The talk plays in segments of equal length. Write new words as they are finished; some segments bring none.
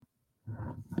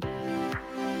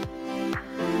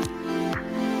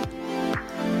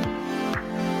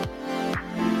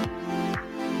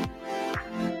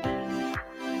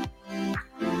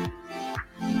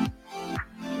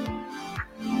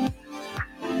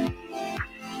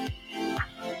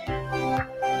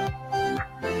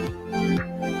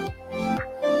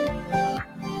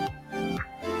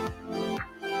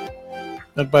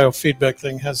That biofeedback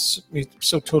thing has me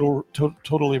so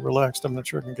totally relaxed. I'm not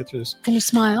sure I can get through this. Can you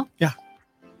smile? Yeah.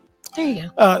 There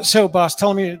you go. So, boss,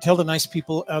 tell the nice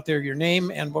people out there your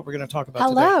name and what we're going to talk about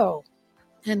today. Hello,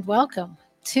 and welcome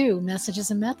to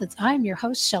Messages and Methods. I'm your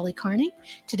host, Shelley Carney.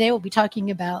 Today we'll be talking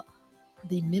about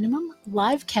the minimum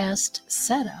livecast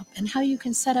setup and how you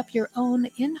can set up your own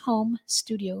in-home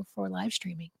studio for live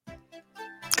streaming.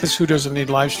 Because who doesn't need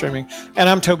live streaming? And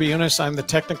I'm Toby Younis. I'm the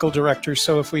technical director.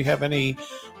 So if we have any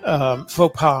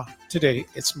faux pas today,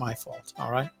 it's my fault.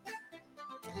 All right.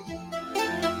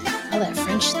 All that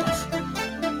French stuff.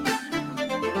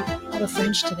 All the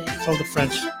French today. All the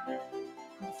French. All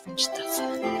the French stuff.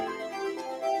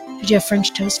 Did you have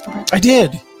French toast for breakfast? I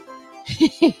did.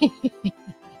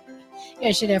 Yeah,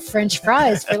 I should have French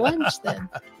fries for lunch then.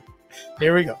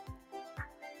 Here we go.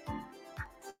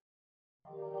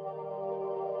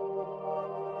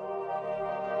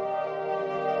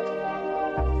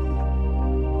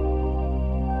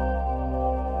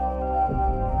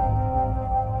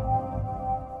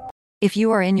 If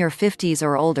you are in your 50s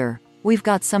or older, we've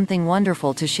got something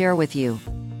wonderful to share with you.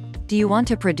 Do you want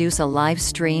to produce a live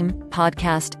stream,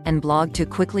 podcast, and blog to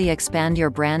quickly expand your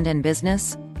brand and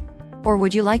business? Or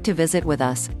would you like to visit with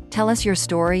us, tell us your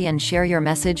story and share your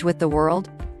message with the world?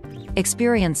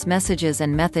 Experience Messages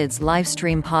and Methods live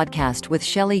stream podcast with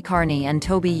Shelley Carney and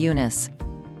Toby Younis.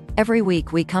 Every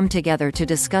week we come together to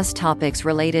discuss topics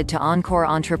related to encore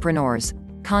entrepreneurs,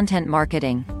 content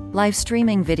marketing, live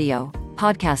streaming video,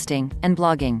 podcasting, and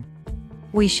blogging.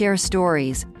 We share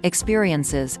stories,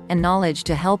 experiences, and knowledge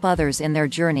to help others in their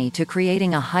journey to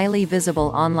creating a highly visible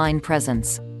online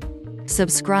presence.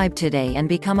 Subscribe today and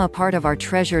become a part of our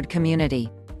treasured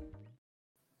community.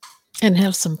 And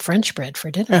have some French bread for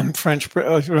dinner. And French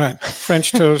bread, right.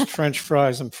 French toast, French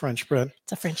fries, and French bread.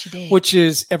 It's a Frenchy day. Which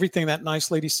is everything that nice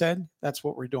lady said. That's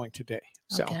what we're doing today.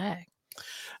 So. Okay.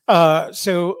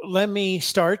 So let me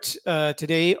start.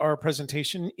 Today, our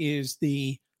presentation is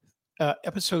the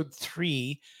episode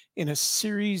 3 in a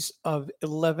series of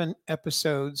 11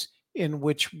 episodes in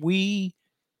which we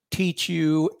teach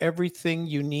you everything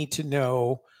you need to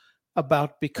know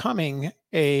about becoming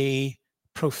a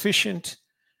proficient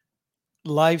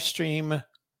live stream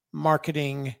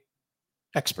marketing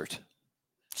expert.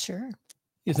 Sure.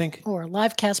 You think? Or a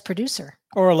live cast producer.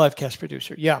 Or a live cast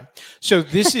producer, yeah. So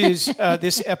this is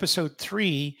this episode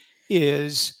 3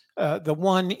 is the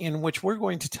one in which we're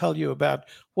going to tell you about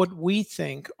what we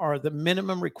think are the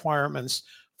minimum requirements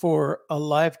for a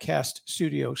live cast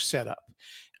studio setup.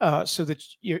 So that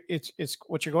it's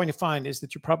what you're going to find is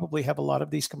that you probably have a lot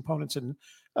of these components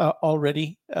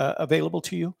already available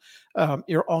to you.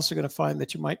 You're also going to find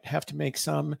that you might have to make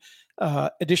some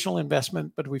additional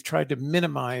investment, but we've tried to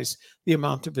minimize the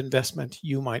amount of investment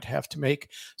you might have to make.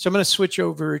 So I'm going to switch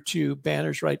over to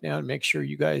banners right now and make sure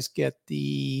you guys get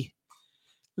the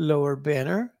lower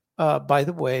banner. By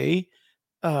the way,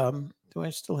 do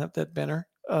I still have that banner?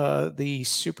 The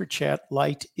super chat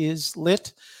light is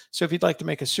lit. So if you'd like to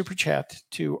make a super chat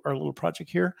to our little project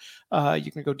here,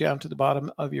 you can go down to the bottom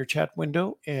of your chat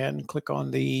window and click on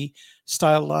the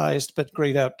stylized but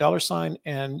grayed out $,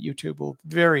 and YouTube will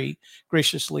very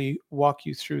graciously walk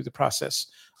you through the process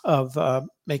of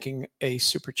making a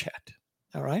super chat.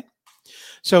 All right.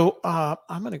 So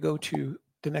I'm going to go to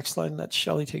the next slide and let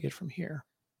Shelley take it from here.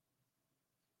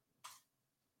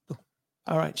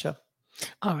 All right, Shelley.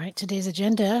 All right, today's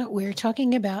agenda, we're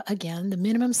talking about, again, the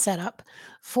minimum setup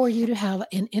for you to have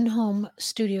an in-home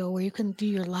studio where you can do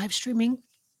your live streaming,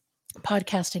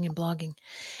 podcasting, and blogging.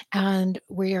 And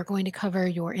we are going to cover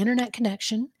your internet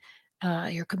connection,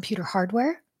 your computer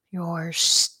hardware, your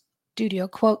studio,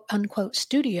 quote unquote,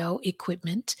 studio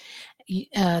equipment,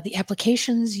 the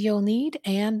applications you'll need,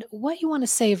 and what you want to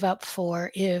save up for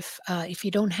if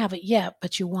you don't have it yet,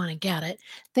 but you want to get it,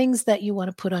 things that you want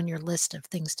to put on your list of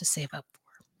things to save up for.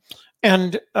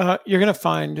 And you're going to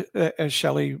find, as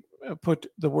Shelley put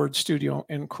the word studio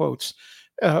in quotes,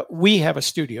 we have a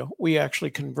studio. We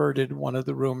actually converted one of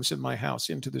the rooms in my house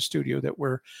into the studio that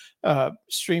we're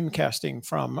streamcasting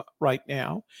from right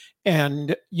now.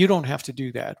 And you don't have to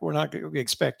do that. We're not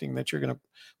expecting that you're going to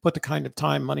put the kind of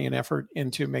time, money, and effort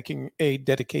into making a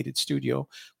dedicated studio,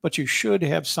 but you should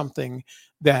have something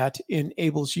that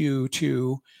enables you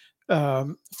to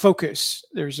focus.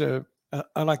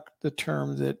 I like the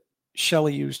term that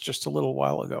Shelley used just a little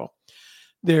while ago.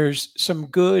 There's some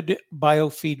good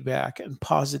biofeedback and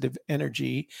positive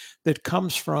energy that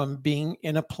comes from being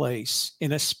in a place,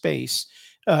 in a space,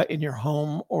 in your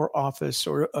home or office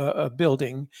or a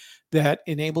building that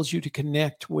enables you to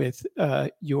connect with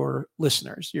your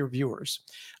listeners, your viewers.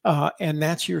 And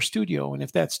that's your studio. And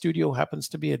if that studio happens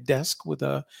to be a desk with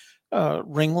a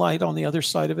ring light on the other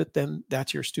side of it, then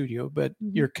that's your studio. But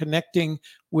Mhm. you're connecting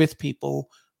with people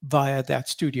via that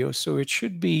studio. So it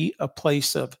should be a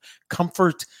place of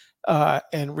comfort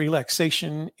and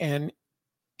relaxation and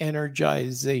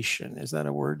energization. Is that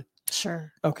a word?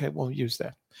 Sure. Okay, we'll use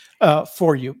that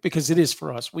for you because it is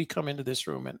for us. We come into this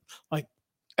room and like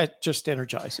it just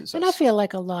energizes And I us. feel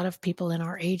like a lot of people in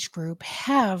our age group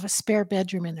have a spare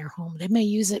bedroom in their home. They may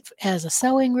use it as a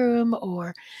sewing room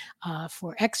or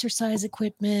for exercise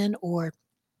equipment, or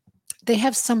they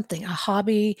have something, a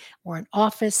hobby or an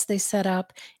office they set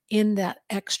up in that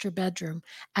extra bedroom.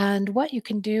 And what you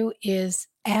can do is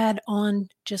add on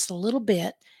just a little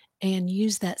bit and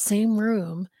use that same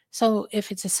room. So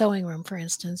if it's a sewing room, for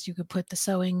instance, you could put the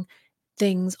sewing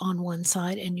things on one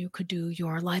side and you could do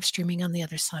your live streaming on the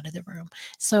other side of the room.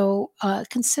 So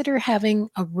consider having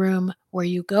a room where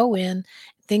you go in,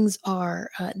 things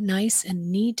are nice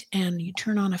and neat, and you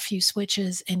turn on a few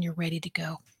switches and you're ready to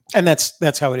go. And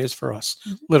that's how it is for us.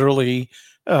 Mhm. Literally,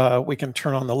 we can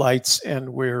turn on the lights and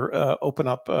we're open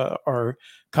up our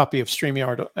copy of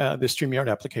StreamYard, the StreamYard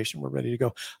application. We're ready to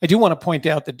go. I do want to point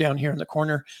out that down here in the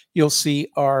corner, you'll see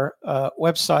our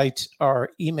website,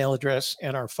 our email address,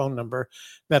 and our phone number.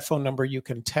 That phone number you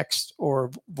can text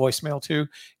or voicemail to.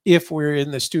 If we're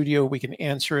in the studio, we can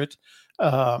answer it.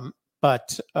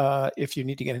 But if you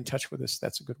need to get in touch with us,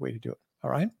 that's a good way to do it. All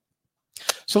right.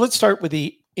 So let's start with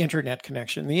the internet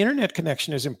connection. The internet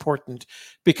connection is important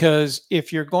because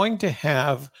if you're going to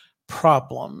have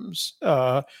problems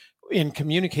in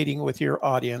communicating with your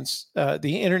audience,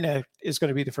 the internet is going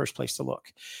to be the first place to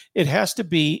look. It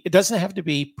doesn't have to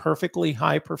be perfectly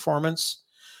high performance,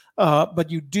 but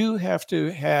you do have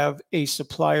to have a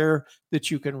supplier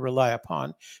that you can rely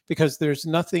upon, because there's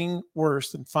nothing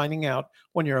worse than finding out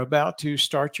when you're about to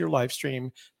start your live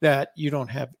stream that you don't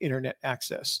have internet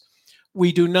access.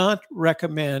 We do not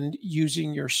recommend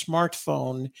using your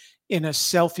smartphone in a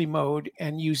selfie mode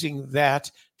and using that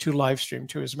to live stream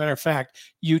to. As a matter of fact,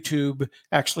 YouTube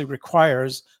actually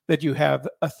requires that you have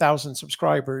 1,000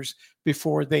 subscribers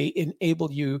before they enable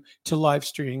you to live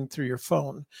stream through your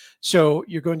phone. So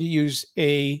you're going to use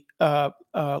a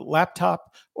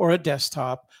laptop or a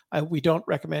desktop. We don't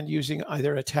recommend using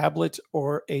either a tablet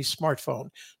or a smartphone.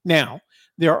 Now,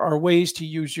 there are ways to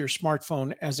use your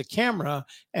smartphone as a camera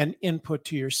and input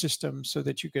to your system so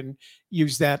that you can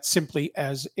use that simply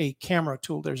as a camera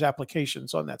tool. There's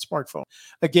applications on that smartphone.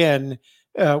 Again,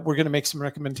 we're going to make some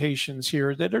recommendations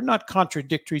here that are not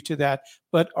contradictory to that,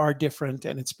 but are different,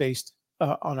 and it's based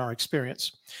on our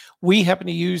experience. We happen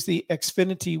to use the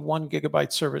Xfinity 1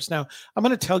 gigabyte service. Now, I'm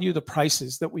going to tell you the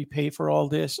prices that we pay for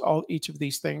each of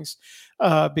these things,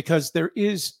 because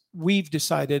we've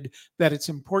decided that it's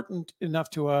important enough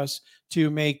to us to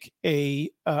make an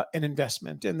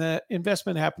investment, and the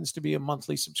investment happens to be a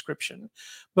monthly subscription.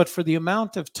 But for the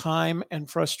amount of time and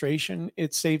frustration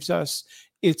it saves us,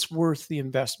 it's worth the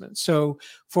investment. So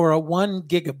for a 1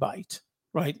 gigabyte,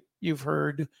 right? You've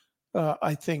heard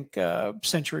I think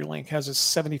CenturyLink has a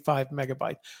 75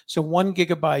 megabyte. So 1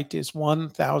 gigabyte is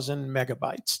 1,000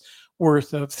 megabytes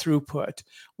worth of throughput.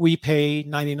 We pay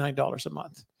 $99 a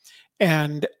month.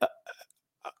 And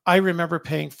I remember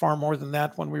paying far more than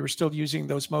that when we were still using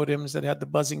those modems that had the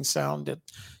buzzing sound at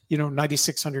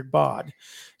 9,600 baud.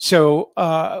 So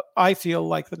I feel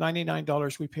like the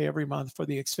 $99 we pay every month for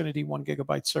the Xfinity 1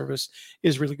 gigabyte service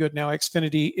is really good. Now,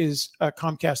 Xfinity is a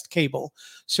Comcast cable,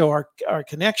 so our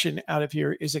connection out of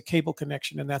here is a cable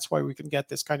connection, and that's why we can get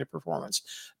this kind of performance.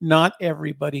 Not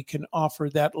everybody can offer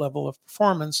that level of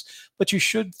performance, but you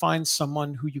should find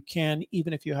someone who you can,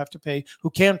 even if you have to pay, who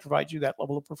can provide you that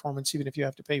level of performance, even if you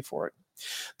have to pay for it.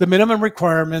 The minimum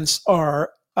requirements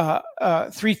are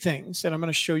three things, and I'm going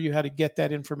to show you how to get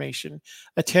that information: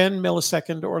 a 10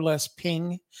 millisecond or less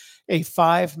ping, a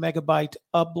 5 megabyte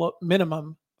upload,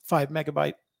 minimum 5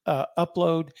 megabyte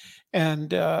upload,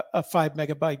 and a 5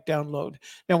 megabyte download.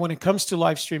 Now, when it comes to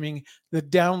live streaming, the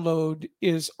download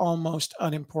is almost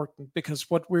unimportant, because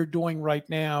what we're doing right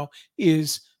now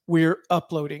is we're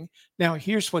uploading. Now,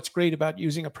 here's what's great about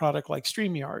using a product like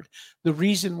StreamYard. The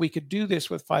reason we could do this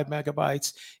with 5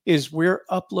 megabytes is we're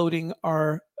uploading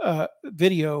our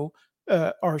video,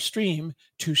 our stream,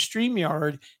 to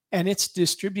StreamYard, and it's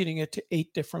distributing it to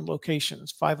 8 different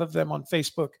locations, 5 of them on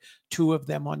Facebook, 2 of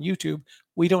them on YouTube.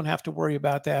 We don't have to worry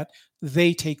about that.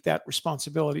 They take that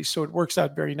responsibility. So it works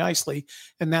out very nicely.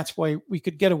 And that's why we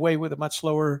could get away with a much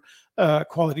lower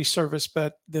quality service,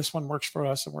 but this one works for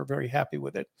us and we're very happy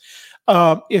with it.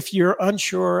 If you're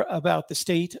unsure about the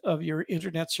state of your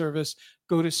internet service,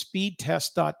 go to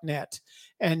speedtest.net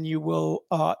and you will,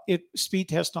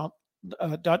 speedtest.net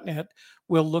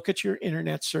will look at your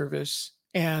internet service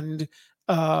and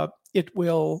it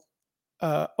will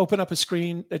open up a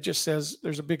screen that just says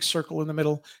there's a big circle in the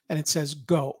middle and it says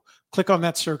go. Click on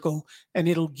that circle and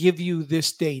it'll give you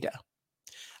this data.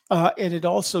 And it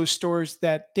also stores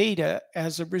that data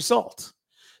as a result.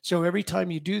 So every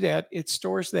time you do that, it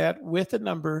stores that with a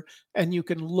number and you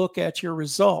can look at your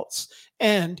results.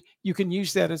 And you can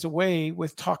use that as a way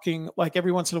with talking, like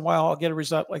every once in a while, I'll get a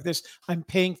result like this. I'm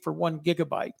paying for 1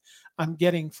 gigabyte. I'm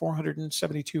getting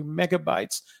 472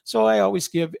 megabytes. So I always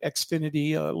give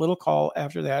Xfinity a little call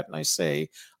after that. And I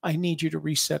say, I need you to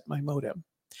reset my modem.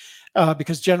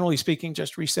 Because generally speaking,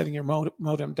 just resetting your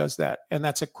modem does that. And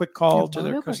that's a quick call to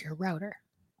their your router.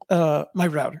 My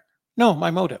router. No,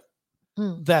 my modem.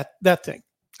 That thing.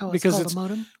 Oh, it's because called it's a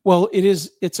modem? Well,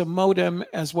 it's a modem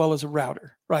as well as a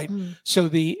router, right? So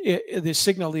the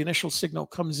signal, the initial signal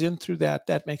comes in through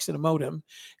that makes it a modem,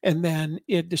 and then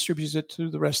it distributes it to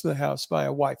the rest of the house via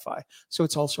Wi-Fi. So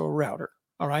it's also a router.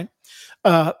 All right.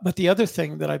 But the other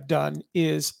thing that I've done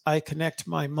is I connect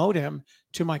my modem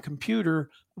to my computer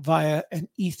via an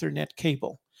Ethernet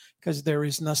cable, because there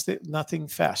is nothing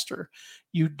faster.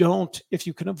 You don't, if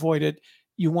you can avoid it,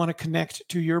 you want to connect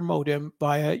to your modem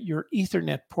via your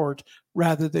Ethernet port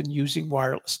rather than using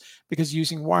wireless, because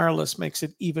using wireless makes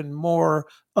it even more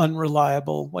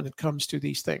unreliable when it comes to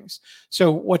these things.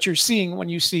 So what you're seeing when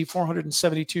you see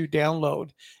 472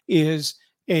 download is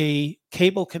a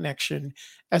cable connection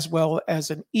as well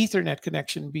as an Ethernet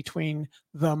connection between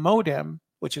the modem,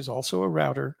 which is also a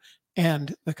router,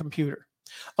 and the computer.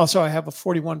 Also, I have a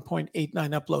 41.89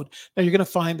 upload. Now, you're going to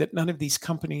find that none of these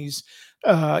companies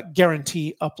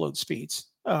guarantee upload speeds.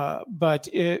 But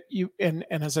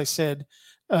as I said,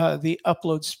 the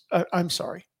uploads, I'm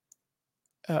sorry,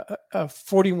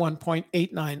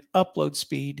 41.89 upload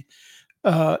speed.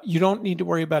 You don't need to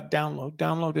worry about download.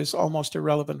 Download is almost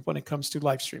irrelevant when it comes to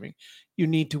live streaming. You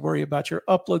need to worry about your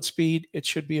upload speed. It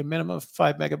should be a minimum of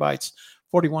 5 megabytes.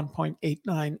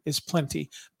 41.89 is plenty.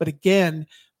 But again,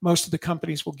 most of the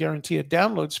companies will guarantee a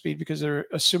download speed because they're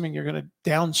assuming you're going to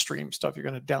downstream stuff. You're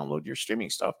going to download your streaming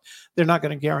stuff. They're not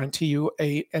going to guarantee you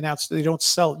they don't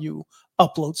sell you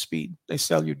upload speed. They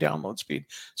sell you download speed.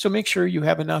 So make sure you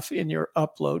have enough in your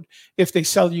upload. If they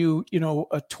sell you,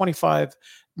 a 25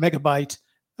 megabyte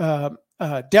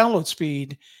download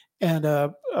speed and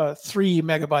a 3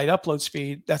 megabyte upload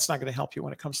speed, that's not going to help you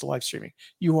when it comes to live streaming.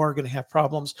 You are going to have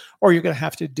problems, or you're going to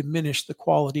have to diminish the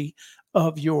quality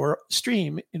of your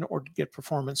stream in order to get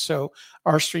performance. So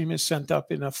our stream is sent up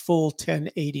in a full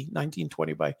 1080,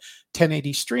 1920 by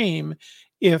 1080 stream.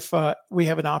 If we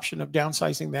have an option of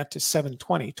downsizing that to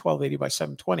 720, 1280 by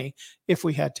 720, if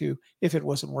we had to, if it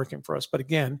wasn't working for us. But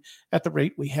again, at the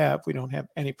rate we don't have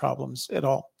any problems at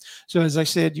all. So as I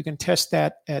said, you can test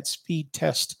that at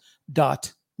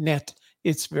speedtest.net.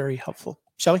 It's very helpful.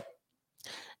 Shelley?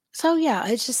 So yeah,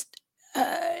 it's just,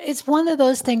 it's one of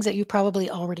those things that you probably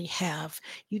already have.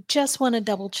 You just want to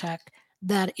double check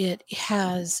that it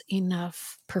has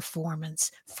enough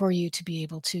performance for you to be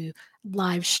able to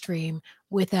live stream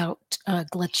without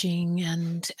glitching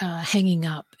and hanging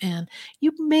up. And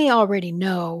you may already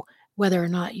know whether or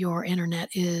not your internet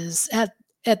is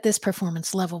at this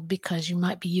performance level, because you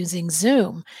might be using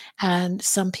Zoom, and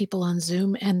some people on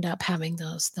Zoom end up having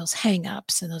those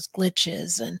hang-ups and those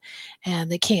glitches, and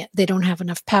they don't have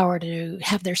enough power to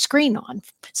have their screen on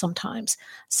sometimes.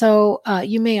 So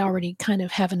you may already kind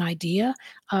of have an idea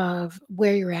of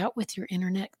where you're at with your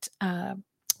internet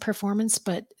performance,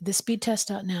 but the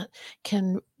speedtest.net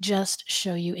can just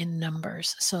show you in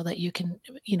numbers so that you can,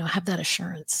 have that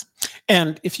assurance.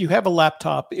 And if you have a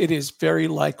laptop, it is very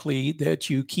likely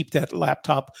that you keep that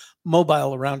laptop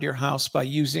mobile around your house by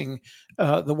using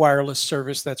the wireless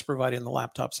service that's provided in the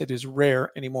laptops. It is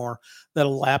rare anymore that a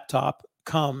laptop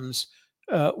comes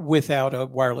without a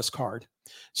wireless card.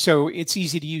 So it's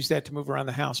easy to use that to move around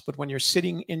the house. But when you're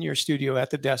sitting in your studio at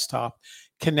the desktop,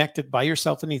 connected by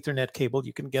yourself an Ethernet cable,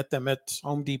 you can get them at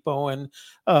Home Depot and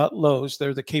Lowe's.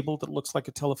 They're the cable that looks like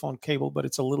a telephone cable, but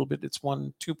it's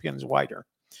 2 pins wider,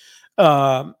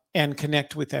 and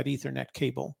connect with that Ethernet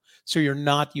cable. So you're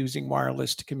not using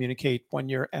wireless to communicate when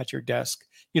you're at your desk,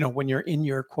 when you're in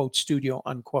your quote studio,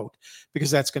 unquote,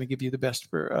 because that's going to give you the best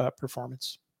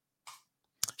performance.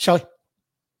 Shelley?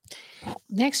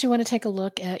 Next, you want to take a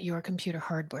look at your computer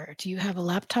hardware. Do you have a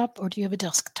laptop or do you have a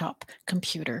desktop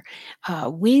computer?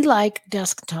 We like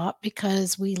desktop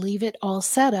because we leave it all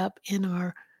set up in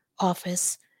our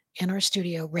office, in our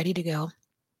studio, ready to go.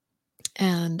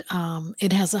 And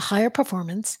it has a higher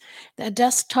performance. The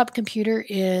desktop computer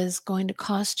is going to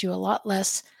cost you a lot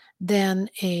less than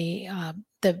the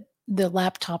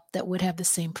laptop that would have the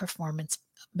same performance.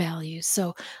 values.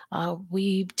 So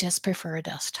we just prefer a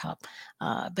desktop.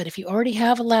 But if you already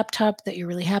have a laptop that you're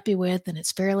really happy with and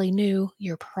it's fairly new,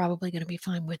 you're probably going to be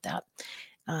fine with that.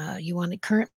 You want a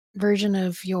current version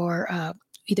of your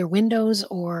either Windows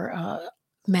or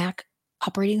Mac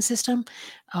operating system.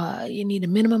 You need a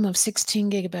minimum of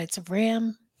 16 gigabytes of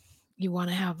RAM. You want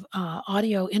to have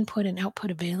audio input and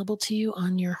output available to you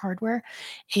on your hardware.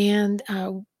 And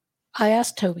I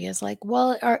asked Toby, I was like,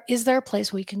 well, is there a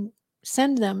place we can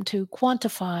send them to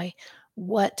quantify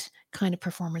what kind of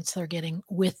performance they're getting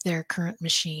with their current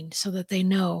machine so that they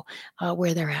know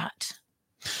where they're at?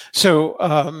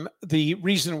 So the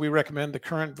reason we recommend the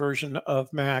current version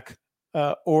of Mac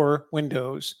or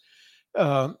Windows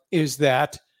is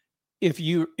that if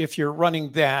you're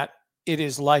running that, it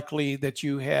is likely that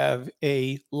you have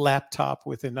a laptop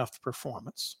with enough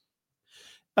performance.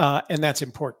 And that's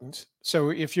important. So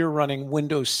if you're running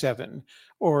Windows 7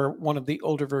 or one of the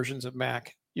older versions of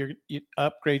Mac, you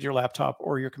upgrade your laptop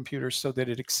or your computer so that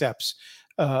it accepts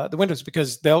the Windows,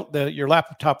 because your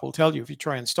laptop will tell you if you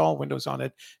try and install Windows on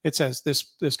it, it says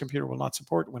this computer will not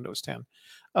support Windows 10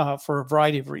 for a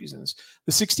variety of reasons.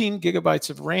 The 16 gigabytes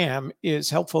of RAM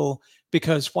is helpful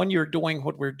because when you're doing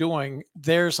what we're doing,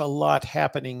 there's a lot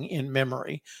happening in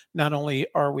memory. Not only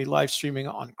are we live streaming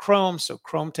on Chrome, so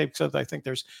Chrome takes up, I think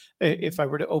there's, if I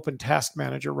were to open Task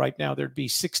Manager right now, there'd be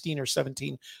 16 or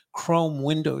 17 Chrome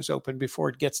windows open before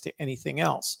it gets to anything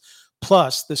else.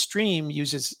 Plus, the stream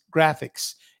uses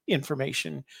graphics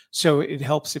information. So it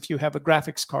helps if you have a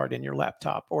graphics card in your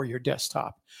laptop or your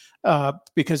desktop,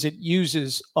 because it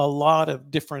uses a lot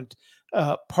of different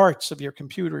parts of your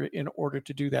computer in order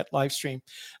to do that live stream.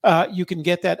 You can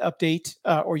get that update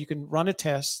or you can run a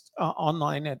test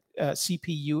online at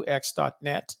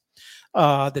cpux.net.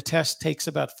 The test takes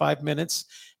about 5 minutes.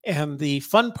 And the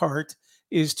fun part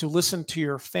is to listen to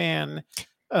your fan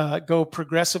go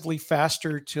progressively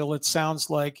faster till it sounds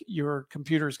like your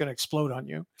computer is going to explode on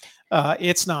you.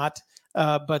 It's not.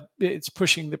 But it's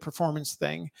pushing the performance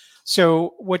thing.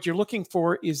 So what you're looking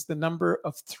for is the number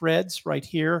of threads right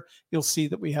here. You'll see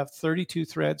that we have 32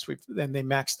 threads. Then they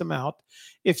maxed them out.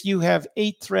 If you have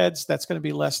 8 threads, that's going to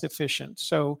be less efficient.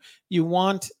 So you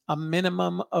want a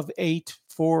minimum of 8.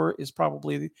 4 is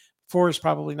probably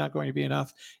not going to be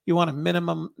enough. You want a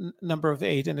minimum number of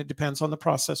 8, and it depends on the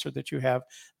processor that you have.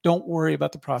 Don't worry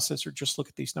about the processor. Just look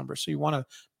at these numbers. So you want a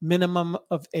minimum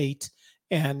of 8.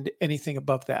 And anything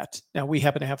above that. Now, we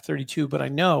happen to have 32, but I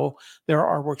know there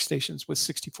are workstations with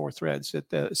 64 threads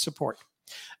that support.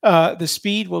 The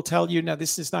speed will tell you, now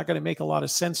this is not going to make a lot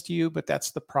of sense to you, but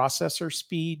that's the processor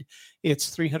speed. It's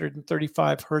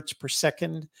 335 hertz per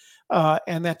second.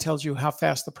 And that tells you how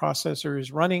fast the processor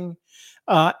is running.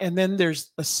 And then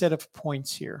there's a set of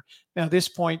points here. Now,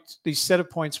 these set of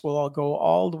points will all go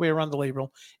all the way around the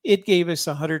label. It gave us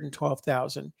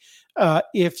 112,000.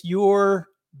 If you're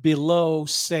below,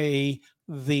 say,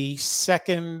 the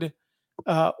second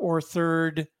or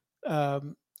third,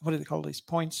 what do they call these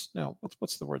points? No,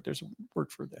 what's the word? There's a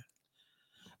word for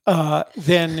that.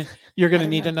 Then you're going to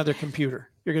need another computer.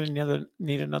 You're going to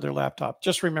need another laptop.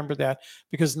 Just remember that,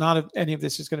 because not any of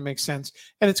this is going to make sense.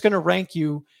 And it's going to rank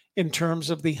you in terms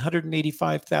of the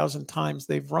 185,000 times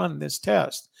they've run this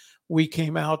test. We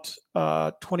came out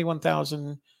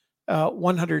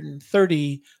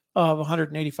 21,130 of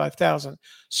 185,000.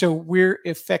 So we're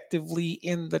effectively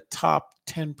in the top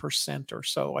 10% or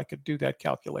so. I could do that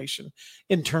calculation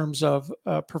in terms of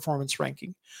performance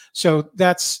ranking. So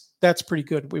that's pretty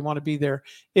good. We want to be there.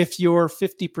 If you're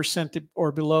 50%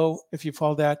 or below, if you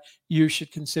fall that, you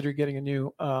should consider getting a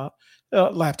new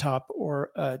laptop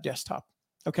or desktop.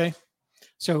 Okay.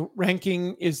 So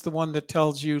ranking is the one that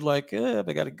tells you, like, I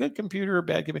got a good computer, a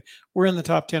bad computer. We're in the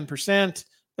top 10%.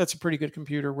 That's a pretty good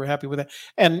computer. We're happy with that.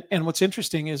 And what's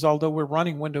interesting is, although we're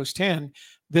running Windows 10,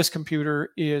 this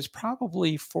computer is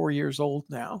probably 4 years old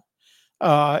now.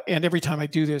 And every time I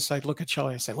do this, I look at Shelley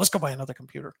and I say, let's go buy another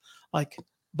computer. But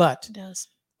It does.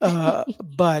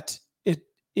 but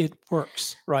it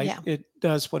works, right? Yeah. It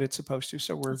does what it's supposed to.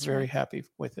 So we're very happy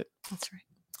with it. That's right.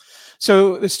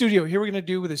 So the studio, here we're going to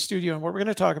do with the studio, and what we're going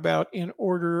to talk about in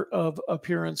order of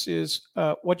appearance is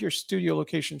what your studio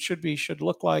location should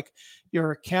look like,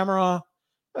 your camera,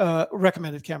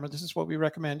 recommended camera. This is what we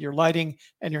recommend, your lighting,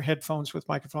 and your headphones with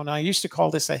microphone. Now, I used to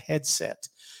call this a headset,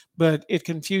 but it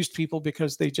confused people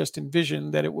because they just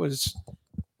envisioned that it was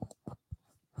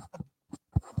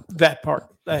that part,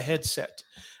 a headset.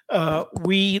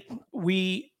 We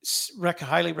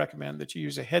highly recommend that you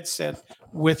use a headset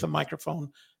with a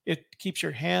microphone. It keeps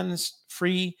your hands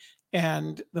free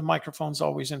and the microphone's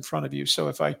always in front of you. So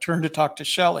if I turn to talk to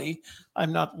Shelley,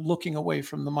 I'm not looking away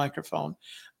from the microphone.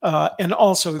 And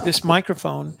also, this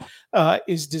microphone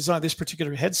is designed, this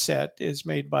particular headset is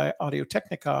made by Audio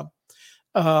Technica,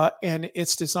 and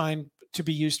it's designed to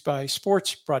be used by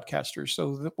sports broadcasters.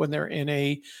 So that when they're in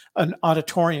an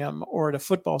auditorium or at a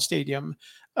football stadium,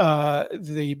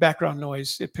 the background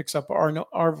noise, it picks up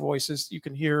our voices. You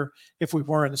can hear, if we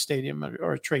were in a stadium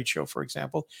or a trade show, for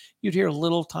example, you'd hear a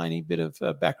little tiny bit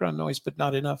of background noise, but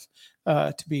not enough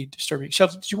to be disturbing.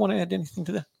 Shelton, did you want to add anything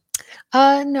to that?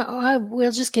 No,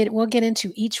 we'll get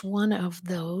into each one of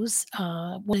those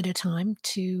one at a time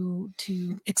to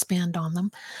expand on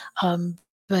them.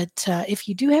 But if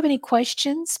you do have any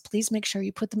questions, please make sure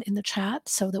you put them in the chat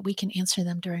so that we can answer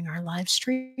them during our live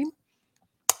stream.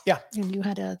 Yeah. And you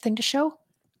had a thing to show?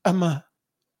 I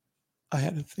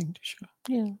had a thing to show.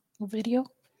 Yeah, a video.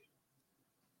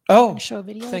 Oh, show a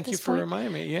video. Thank you for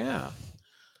reminding me. Yeah.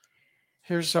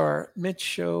 Here's our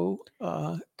mid-show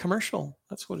commercial.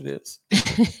 That's what it is.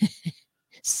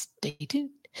 Stay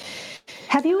tuned.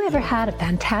 Have you ever had a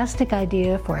fantastic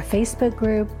idea for a Facebook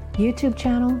group, YouTube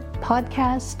channel,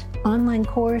 podcast, online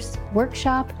course,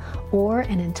 workshop, or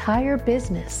an entire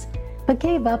business, but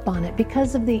gave up on it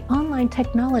because of the online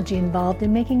technology involved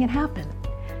in making it happen?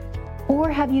 Or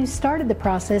have you started the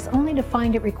process only to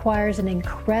find it requires an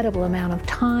incredible amount of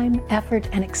time, effort,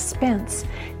 and expense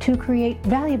to create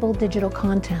valuable digital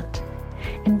content?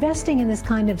 Investing in this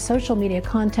kind of social media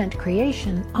content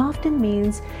creation often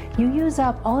means you use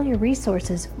up all your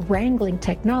resources wrangling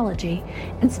technology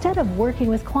instead of working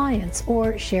with clients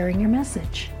or sharing your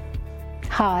message.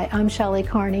 Hi, I'm Shelley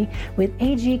Carney with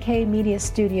AGK Media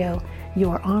Studio,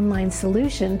 your online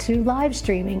solution to live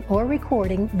streaming or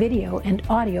recording video and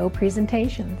audio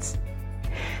presentations.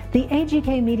 The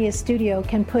AGK Media Studio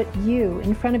can put you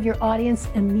in front of your audience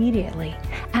immediately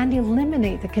and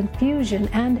eliminate the confusion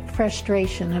and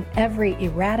frustration of every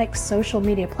erratic social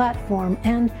media platform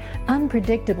and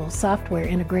unpredictable software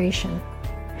integration.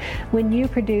 When you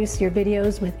produce your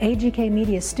videos with AGK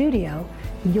Media Studio,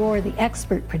 you're the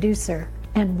expert producer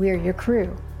and we're your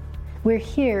crew. We're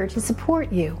here to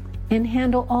support you and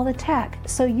handle all the tech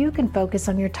so you can focus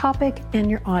on your topic and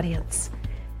your audience.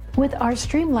 With our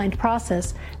streamlined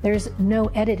process, there's no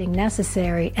editing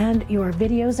necessary and your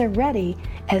videos are ready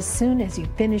as soon as you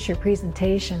finish your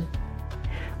presentation.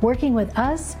 Working with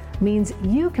us means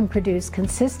you can produce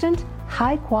consistent,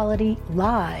 high-quality,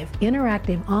 live,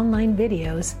 interactive online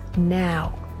videos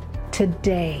now,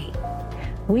 today.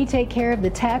 We take care of the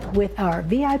tech with our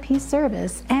VIP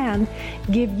service and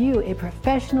give you a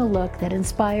professional look that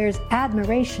inspires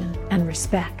admiration and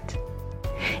respect.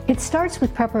 It starts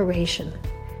with preparation.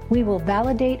 We will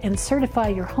validate and certify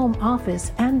your home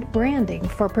office and branding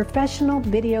for professional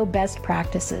video best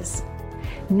practices.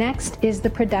 Next is the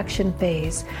production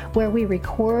phase, where we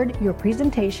record your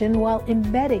presentation while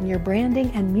embedding your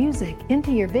branding and music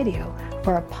into your video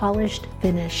for a polished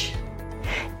finish.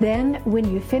 Then,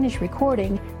 when you finish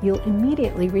recording, you'll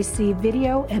immediately receive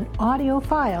video and audio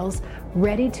files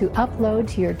ready to upload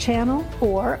to your channel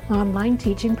or online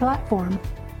teaching platform.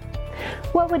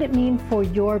 What would it mean for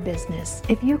your business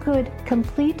if you could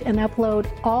complete and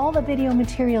upload all the video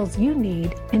materials you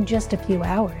need in just a few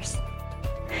hours?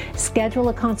 Schedule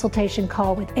a consultation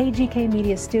call with AGK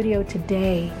Media Studio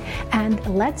today, and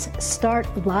let's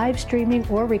start live streaming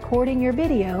or recording your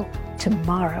video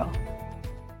tomorrow.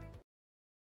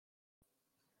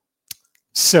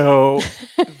 So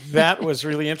that was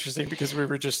really interesting because we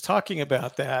were just talking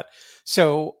about that.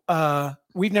 So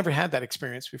we've never had that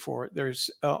experience before.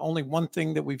 There's only one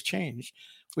thing that we've changed.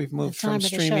 We've moved from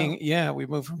streaming. Yeah, we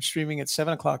moved from streaming at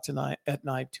 7 o'clock at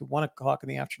night to 1 o'clock in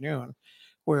the afternoon,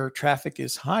 where traffic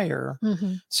is higher.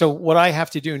 Mm-hmm. So what I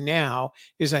have to do now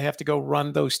is I have to go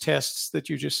run those tests that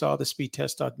you just saw, the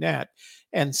speedtest.net,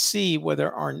 and see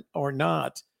whether or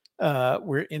not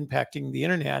we're impacting the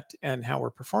internet and how we're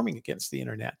performing against the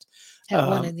internet. At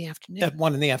 1 in the afternoon. At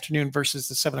 1 in the afternoon versus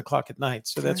the 7 o'clock at night.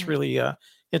 So that's really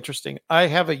interesting. I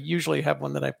usually have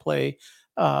one that I play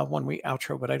when we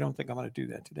outro, but I don't think I'm going to do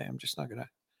that today. I'm just not going to.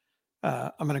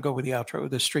 I'm going to go with the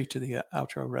outro, straight to the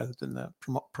outro rather than the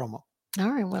promo.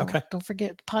 All right. Well, Don't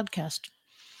forget the podcast.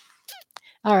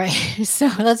 All right. So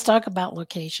let's talk about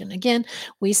location. Again,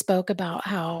 we spoke about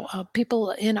how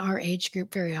people in our age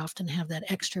group very often have that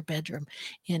extra bedroom.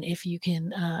 And if you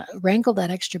can wrangle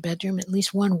that extra bedroom, at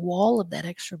least one wall of that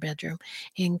extra bedroom,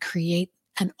 and create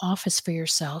an office for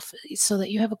yourself so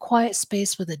that you have a quiet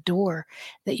space with a door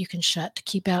that you can shut to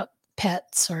keep out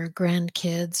pets or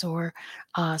grandkids or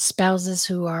spouses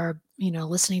who are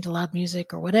listening to loud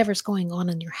music or whatever's going on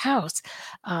in your house,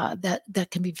 that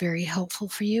can be very helpful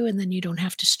for you. And then you don't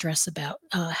have to stress about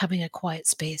having a quiet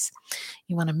space.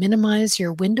 You want to minimize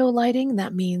your window lighting.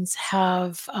 That means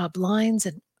have blinds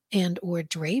and or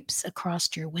drapes across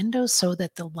your windows so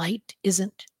that the light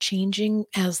isn't changing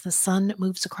as the sun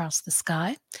moves across the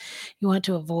sky. You want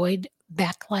to avoid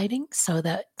backlighting so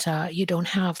that you don't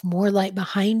have more light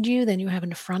behind you than you have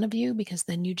in front of you, because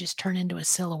then you just turn into a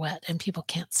silhouette and people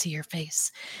can't see your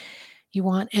face. You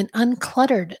want an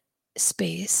uncluttered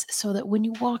space so that when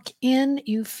you walk in,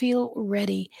 you feel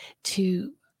ready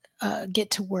to get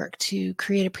to work, to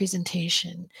create a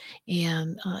presentation,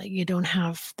 and you don't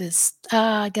have this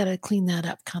I gotta clean that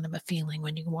up kind of a feeling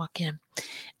when you walk in.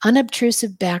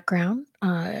 Unobtrusive background.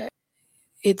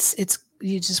 It's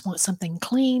you just want something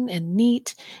clean and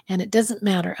neat, and it doesn't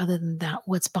matter other than that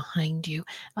what's behind you.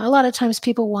 A lot of times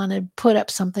people want to put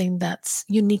up something that's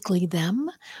uniquely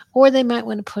them, or they might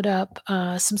want to put up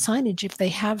some signage if they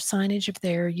have signage, if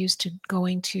they're used to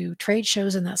going to trade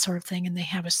shows and that sort of thing, and they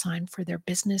have a sign for their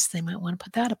business, they might want to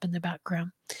put that up in the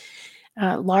background.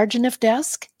 Large enough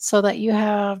desk so that you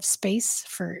have space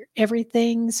for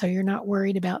everything, so you're not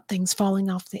worried about things falling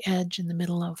off the edge in the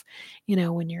middle of,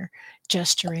 when you're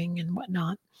gesturing and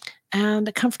whatnot. And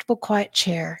a comfortable, quiet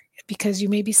chair, because you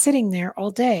may be sitting there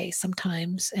all day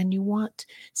sometimes, and you want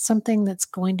something that's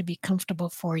going to be comfortable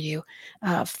for you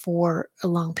for a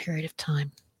long period of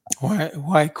time.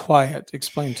 Why quiet?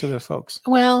 Explain to the folks.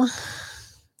 Well,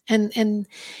 and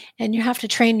you have to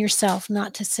train yourself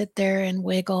not to sit there and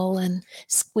wiggle and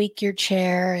squeak your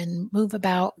chair and move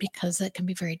about, because that can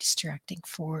be very distracting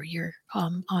for your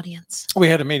audience. We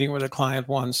had a meeting with a client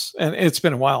once, and it's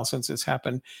been a while since it's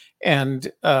happened. And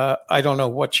I don't know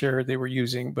what chair they were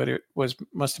using, but it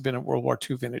must have been a World War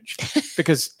II vintage,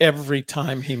 because every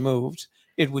time he moved,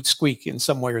 it would squeak in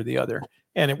some way or the other.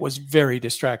 And it was very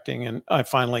distracting. And I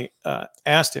finally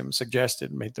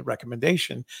suggested, made the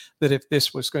recommendation that if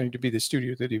this was going to be the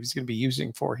studio that he was going to be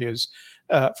using for his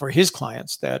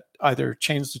clients, that either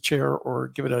change the chair or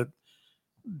give it a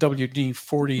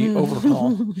WD-40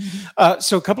 overhaul.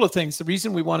 So a couple of things. The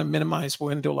reason we want to minimize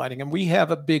window lighting, and we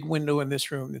have a big window in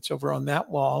this room that's over on that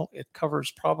wall. It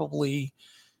covers probably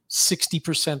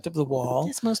 60% of the wall.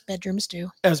 As most bedrooms do.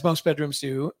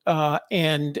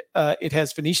 And it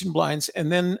has Venetian blinds. And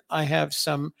then I have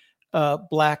some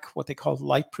black, what they call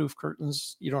light-proof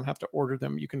curtains. You don't have to order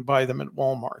them. You can buy them at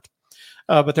Walmart.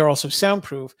 But they're also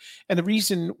soundproof. And the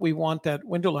reason we want that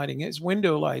window lighting is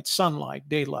window light, sunlight,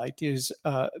 daylight is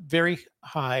very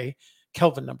high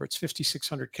Kelvin number. It's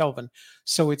 5,600 Kelvin.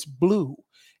 So it's blue.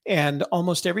 And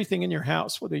almost everything in your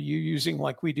house, whether you're using,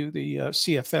 like we do, the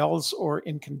CFLs or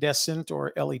incandescent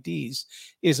or LEDs,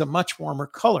 is a much warmer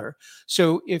color.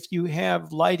 So if you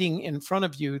have lighting in front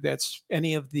of you that's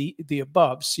any of the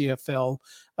above, CFL,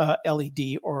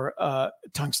 LED, or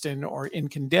tungsten or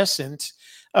incandescent,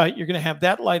 you're going to have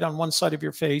that light on one side of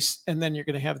your face, and then you're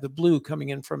going to have the blue coming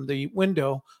in from the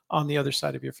window on the other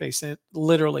side of your face. And it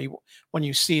literally, when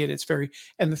you see it, it's very.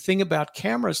 And the thing about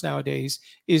cameras nowadays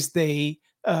is they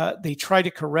try to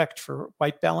correct for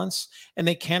white balance, and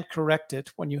they can't correct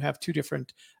it when you have two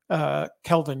different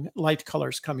Kelvin light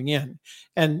colors coming in.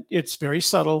 And it's very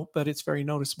subtle, but it's very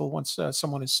noticeable once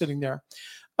someone is sitting there.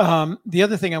 The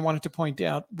other thing I wanted to point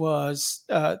out was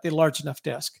the large enough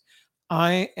desk.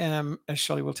 I am, as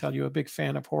Shelley will tell you, a big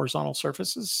fan of horizontal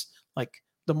surfaces. Like,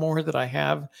 the more that I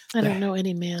have. I don't know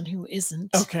any man who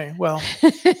isn't. Okay, well.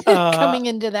 Coming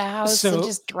into the house and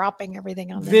just dropping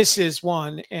everything on there. This is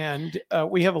one, and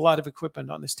we have a lot of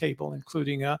equipment on this table,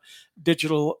 including a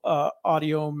digital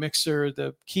audio mixer,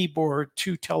 the keyboard,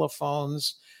 2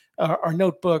 telephones, our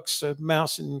notebooks, a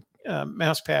mouse and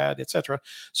mouse pad, etc.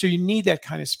 So you need that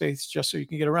kind of space just so you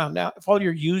can get around. Now, if all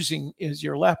you're using is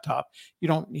your laptop, you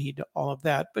don't need all of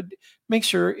that, but make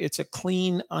sure it's a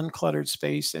clean, uncluttered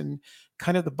space. And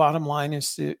kind of the bottom line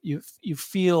is that you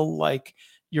feel like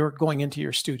you're going into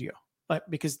your studio,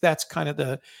 because that's kind of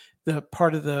the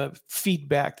part of the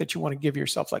feedback that you want to give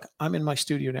yourself. Like, I'm in my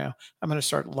studio now. I'm going to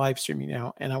start live streaming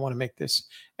now, and I want to make this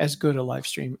as good a live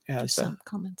stream as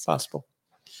possible.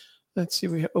 Let's see.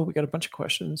 We got a bunch of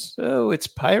questions. Oh, it's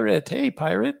Pirate. Hey,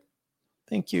 Pirate.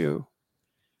 Thank you.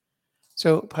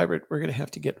 So, Pirate, we're going to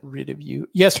have to get rid of you.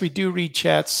 Yes, we do read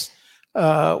chats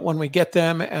when we get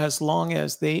them, as long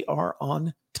as they are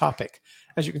on topic.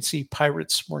 As you can see,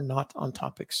 Pirates were not on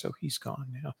topic, so he's gone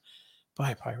now.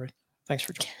 Bye, Pirate. Thanks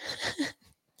for joining.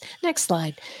 Next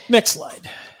slide.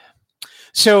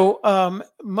 So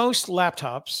most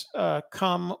laptops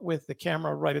come with the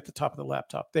camera right at the top of the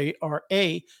laptop. They are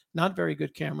A, not very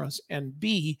good cameras, and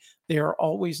B, they are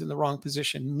always in the wrong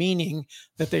position, meaning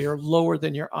that they are lower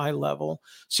than your eye level.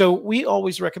 So we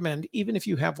always recommend, even if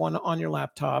you have one on your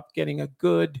laptop, getting a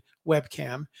good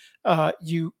webcam.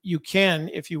 You can,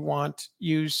 if you want,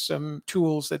 use some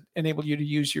tools that enable you to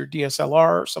use your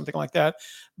DSLR or something like that.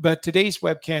 But today's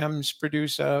webcams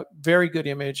produce a very good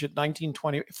image at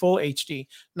 1920 full HD,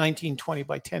 1920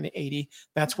 by 1080.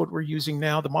 That's what we're using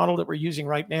now. The model that we're using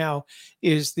right now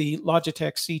is the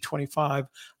Logitech C25.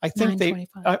 I think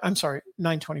 925. I'm sorry,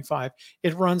 925.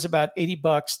 It runs about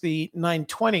 $80. The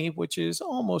 920, which is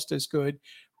almost as good,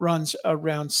 runs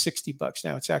around $60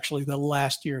 now. It's actually the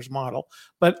last year's model,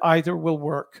 but either will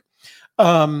work.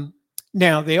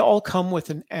 Now, they all come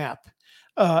with an app.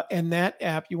 And that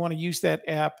app, you want to use that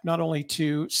app not only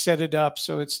to set it up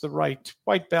so it's the right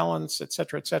white balance, et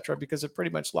cetera, because it pretty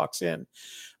much locks in.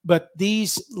 But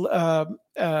these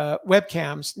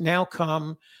webcams now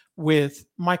come with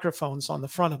microphones on the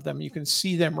front of them. You can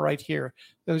see them right here.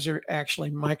 Those are actually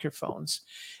microphones.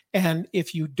 And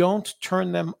if you don't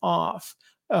turn them off,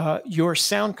 your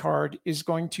sound card is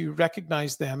going to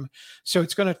recognize them. So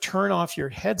it's going to turn off your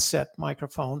headset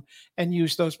microphone and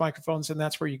use those microphones. And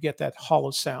that's where you get that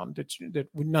hollow sound that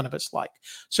none of us like.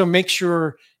 So make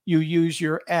sure you use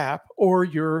your app or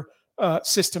your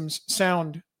system's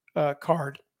sound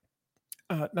card,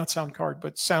 not sound card,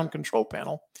 but sound control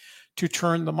panel to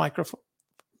turn the microphones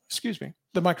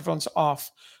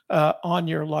off on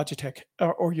your Logitech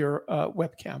or your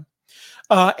webcam.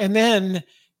 And then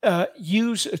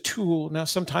use a tool. Now,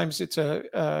 sometimes it's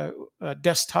a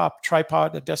desktop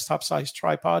tripod, a desktop sized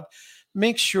tripod.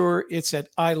 Make sure it's at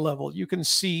eye level. You can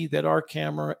see that our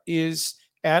camera is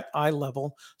at eye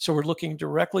level. So we're looking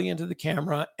directly into the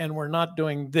camera and we're not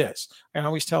doing this. I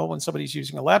always tell when somebody's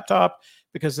using a laptop,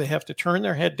 because they have to turn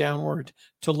their head downward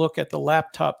to look at the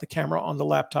laptop, the camera on the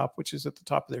laptop, which is at the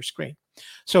top of their screen.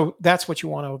 So that's what you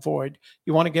want to avoid.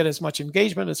 You want to get as much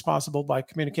engagement as possible by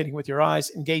communicating with your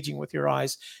eyes, engaging with your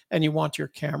eyes, and you want your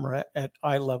camera at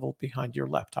eye level behind your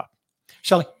laptop.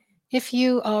 Shelley? If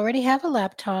you already have a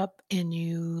laptop and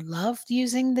you love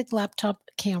using the laptop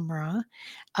camera,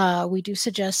 we do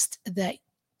suggest that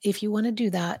if you want to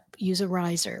do that, use a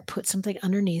riser, put something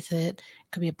underneath it.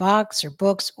 It could be a box or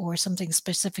books or something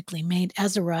specifically made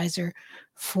as a riser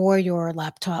for your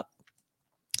laptop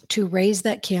to raise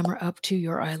that camera up to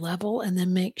your eye level, and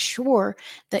then make sure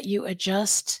that you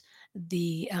adjust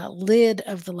the lid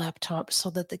of the laptop so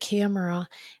that the camera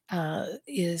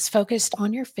is focused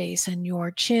on your face and your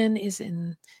chin is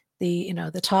in the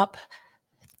the top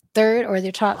third or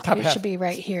the top it half. should be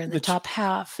right here in the top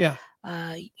half. Yeah.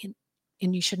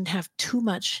 And you shouldn't have too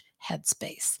much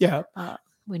headspace. Yeah.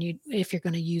 If you're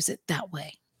going to use it that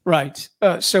way. Right.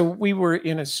 So we were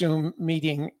in a Zoom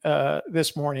meeting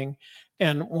this morning,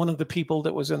 and one of the people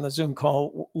that was in the Zoom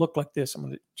call looked like this. I'm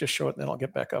going to just show it, and then I'll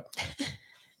get back up.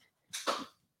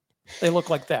 They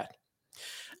look like that.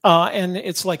 And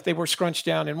it's like they were scrunched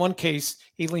down. In one case,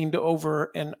 he leaned over,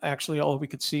 and actually all we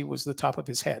could see was the top of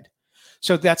his head.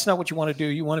 So that's not what you want to do.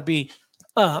 You want to be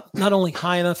not only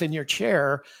high enough in your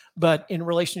chair, but in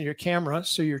relation to your camera,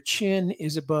 so your chin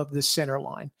is above the center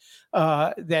line.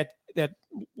 That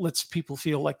lets people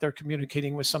feel like they're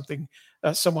communicating with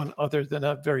someone other than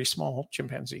a very small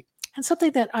chimpanzee. And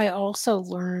something that I also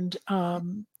learned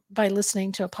by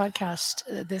listening to a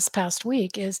podcast this past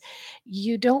week is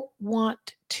you don't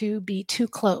want to be too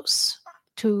close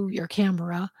to your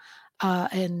camera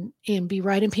and be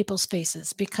right in people's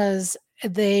faces, because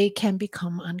they can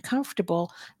become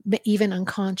uncomfortable, even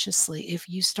unconsciously. If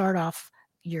you start off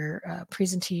your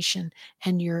presentation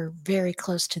and you're very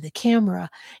close to the camera,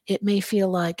 it may feel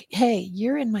like, hey,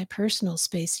 you're in my personal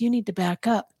space, you need to back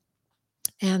up.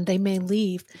 And they may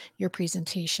leave your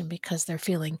presentation because they're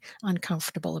feeling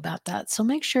uncomfortable about that. So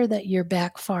make sure that you're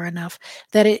back far enough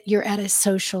that you're at a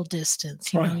social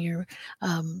distance. You're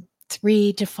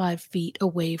 3 to 5 feet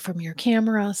away from your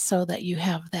camera, so that you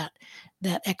have that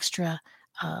extra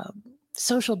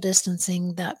social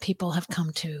distancing that people have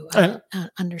come to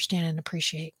understand and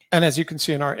appreciate. And as you can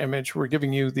see in our image, we're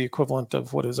giving you the equivalent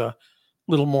of what is a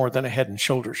little more than a head and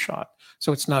shoulder shot.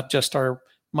 So it's not just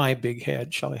my big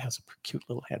head. Shelley has a cute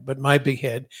little head, but my big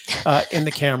head in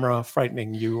the camera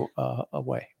frightening you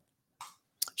away.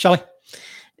 Shelley?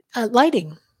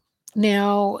 Lighting.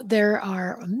 Now, there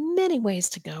are many ways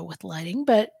to go with lighting,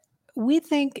 but we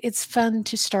think it's fun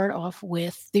to start off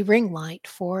with the ring light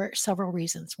for several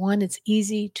reasons. One, it's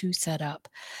easy to set up.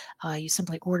 You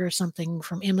simply order something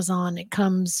from Amazon, it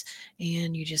comes,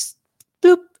 and you just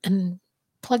boop and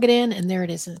plug it in, and there it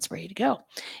is, and it's ready to go.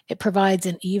 It provides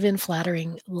an even,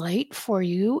 flattering light for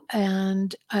you,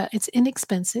 and it's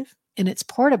inexpensive and it's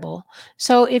portable.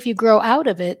 So if you grow out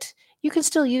of it, you can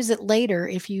still use it later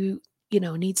if you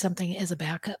need something as a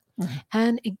backup. Mhm.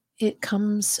 And it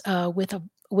comes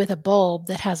with a bulb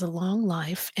that has a long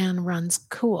life and runs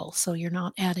cool, so you're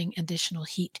not adding additional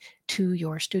heat to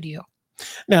your studio.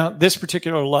 Now, this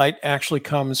particular light actually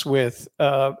comes with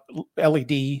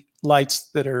LED lights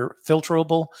that are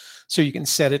filterable. So you can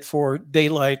set it for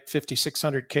daylight,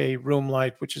 5600K, room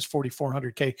light, which is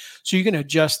 4400K. So you can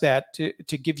adjust that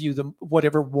to give you the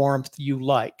whatever warmth you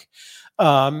like.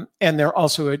 And they're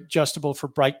also adjustable for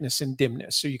brightness and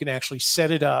dimness. So you can actually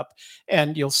set it up,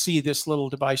 and you'll see this little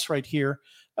device right here.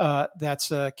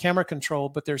 That's a camera control,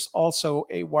 but there's also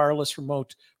a wireless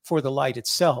remote for the light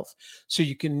itself. So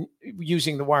you can,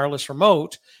 using the wireless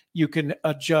remote, you can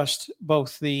adjust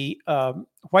both the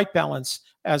white balance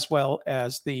as well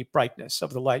as the brightness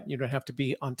of the light. You don't have to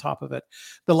be on top of it.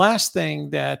 The last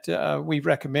thing that we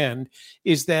recommend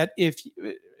is that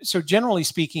so generally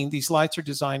speaking, these lights are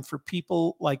designed for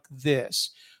people like this,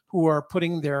 who are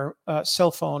putting their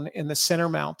cell phone in the center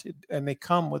mounted, and they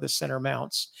come with the center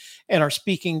mounts and are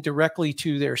speaking directly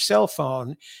to their cell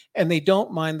phone. And they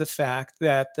don't mind the fact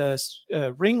that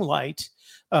the ring light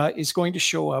is going to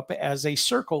show up as a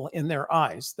circle in their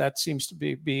eyes. That seems to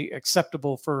be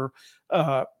acceptable for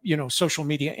social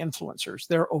media influencers.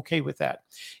 They're okay with that.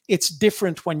 It's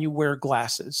different when you wear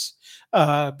glasses,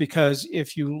 because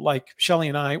if you, like Shelly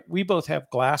and I, we both have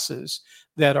glasses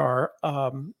that are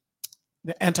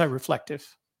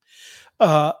anti-reflective.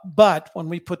 But when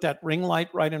we put that ring light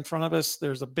right in front of us,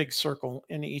 there's a big circle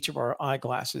in each of our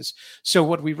eyeglasses. So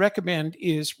what we recommend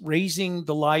is raising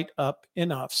the light up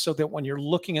enough so that when you're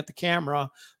looking at the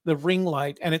camera, the ring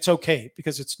light, and it's okay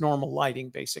because it's normal lighting,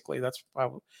 basically. That's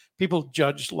how people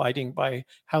judge lighting, by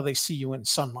how they see you in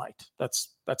sunlight. That's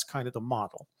kind of the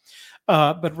model.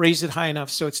 But raise it high enough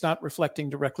so it's not reflecting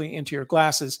directly into your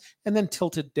glasses, and then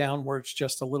tilt it downwards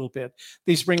just a little bit.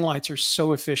 These ring lights are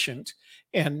so efficient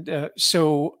and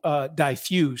so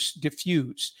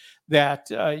diffuse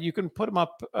that you can put them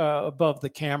up above the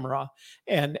camera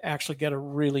and actually get a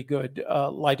really good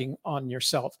lighting on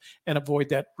yourself, and avoid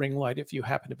that ring light if you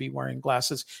happen to be wearing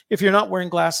glasses. If you're not wearing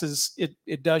glasses,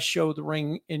 it does show the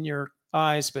ring in your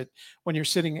eyes, but when you're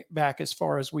sitting back as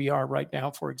far as we are right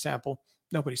now, for example,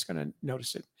 nobody's going to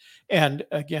notice it. And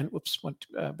again, whoops, went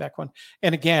back one.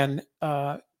 And again,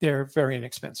 they're very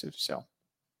inexpensive. So,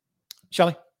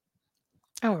 Shelly?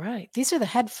 All right. These are the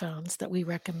headphones that we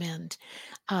recommend.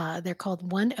 They're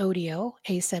called One Audio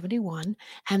A71,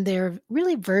 and they're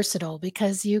really versatile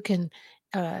because you can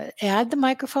add the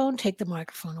microphone, take the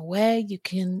microphone away. You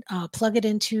can plug it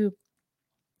into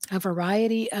a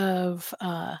variety of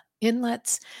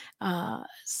inlets.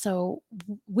 So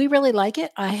we really like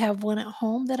it. I have one at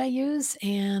home that I use,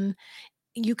 and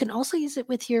you can also use it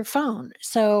with your phone.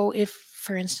 So if,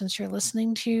 for instance, you're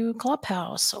listening to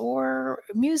Clubhouse or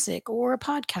music or a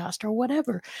podcast or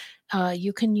whatever,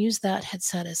 you can use that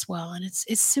headset as well. And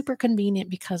it's super convenient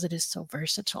because it is so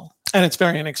versatile. And it's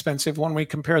very inexpensive. When we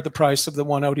compare the price of the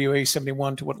One Audio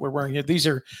A71 to what we're wearing here, these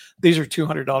are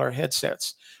 $200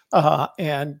 headsets.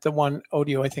 And the One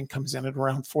Audio, I think, comes in at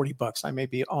around $40. I may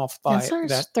be off by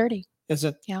that. 30. Is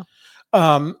it? Yeah.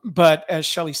 But as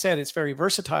Shelly said, it's very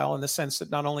versatile in the sense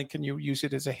that not only can you use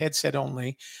it as a headset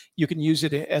only, you can use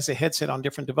it as a headset on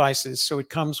different devices. So it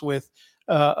comes with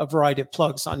a variety of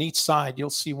plugs on each side. You'll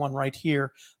see one right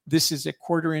here. This is a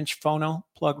 1/4 inch phono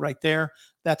plug right there.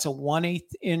 That's a 1/8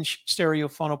 inch stereo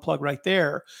phono plug right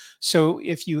there. So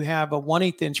if you have a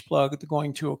 1/8 inch plug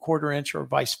going to a 1/4 inch or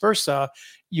vice versa,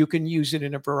 you can use it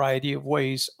in a variety of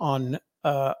ways on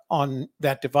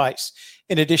that device.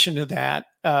 In addition to that,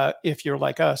 if you're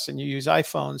like us and you use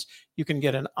iPhones, you can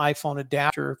get an iPhone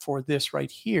adapter for this right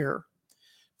here,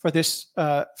 for this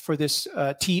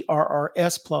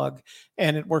TRRS plug,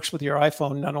 and it works with your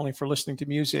iPhone not only for listening to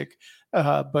music,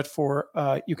 but for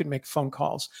you can make phone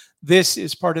calls. This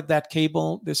is part of that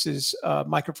cable. This is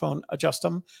microphone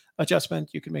adjustment.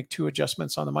 You can make 2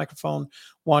 adjustments on the microphone.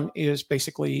 One is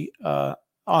basically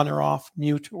on or off,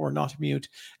 mute or not mute,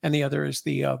 and the other is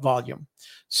the volume.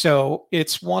 So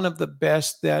it's one of the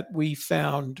best that we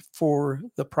found for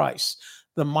the price.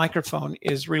 The microphone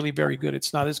is really very good.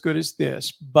 It's not as good as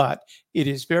this, but it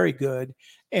is very good,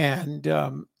 and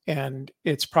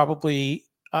it's probably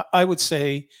I would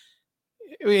say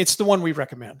it's the one we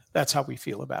recommend. That's how we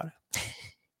feel about it.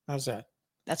 How's that?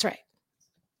 That's right.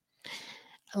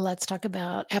 Let's talk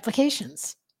about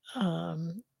applications.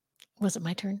 Was it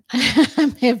my turn?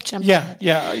 I may have jumped ahead.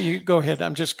 Yeah, you go ahead.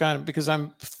 I'm just kind of, because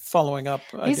I'm following up.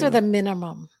 These are the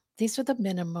minimum. These are the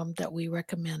minimum that we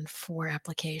recommend for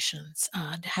applications.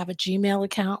 To have a Gmail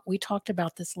account. We talked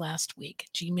about this last week.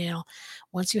 Gmail.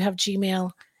 Once you have Gmail,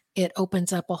 it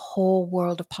opens up a whole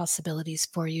world of possibilities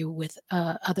for you with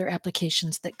other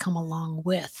applications that come along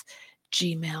with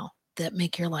Gmail that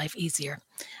make your life easier.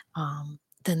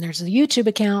 Then there's a YouTube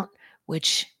account,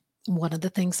 which one of the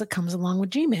things that comes along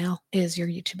with Gmail is your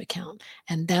YouTube account.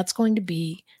 And that's going to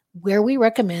be where we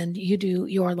recommend you do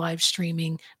your live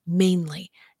streaming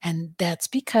mainly. And that's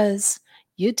because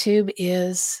YouTube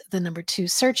is the number 2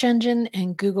 search engine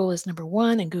and Google is number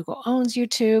 1, and Google owns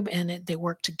YouTube, and they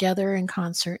work together in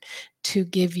concert to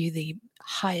give you the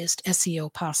highest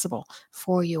SEO possible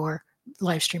for your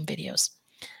live stream videos.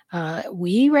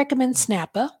 We recommend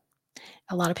Snappa.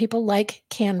 A lot of people like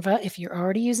Canva. If you're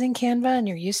already using Canva and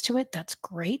you're used to it, that's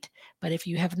great. But if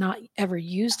you have not ever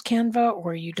used Canva,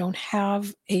 or you don't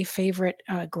have a favorite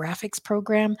graphics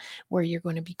program where you're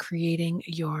going to be creating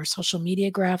your social media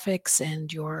graphics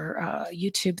and your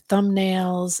YouTube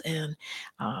thumbnails and,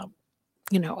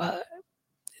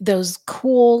 those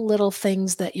cool little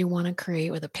things that you want to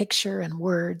create with a picture and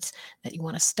words that you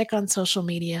want to stick on social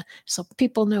media so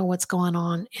people know what's going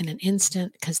on in an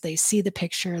instant because they see the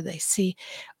picture, they see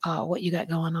what you got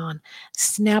going on.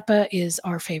 Snappa is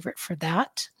our favorite for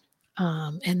that.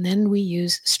 And then we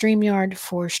use StreamYard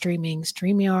for streaming.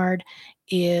 StreamYard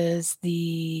is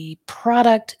the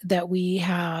product that we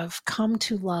have come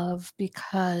to love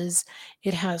because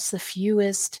it has the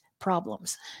fewest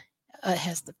problems.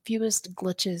 Has the fewest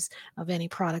glitches of any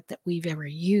product that we've ever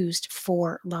used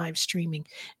for live streaming.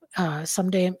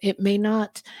 Someday it may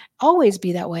not always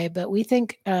be that way, but we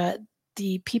think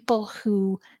the people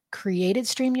who created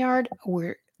StreamYard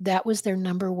that was their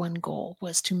number one goal,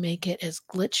 was to make it as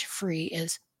glitch free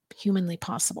as humanly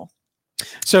possible.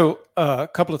 So a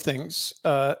couple of things.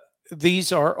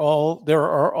 There are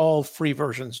all free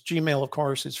versions. Gmail, of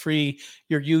course, is free.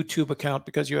 Your YouTube account,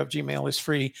 because you have Gmail, is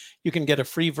free. You can get a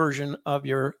free version of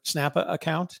your Snappa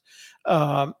account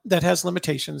that has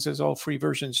limitations, as all free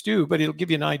versions do, but it'll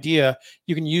give you an idea.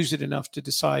 You can use it enough to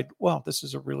decide, well, this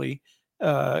is a really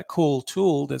cool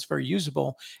tool that's very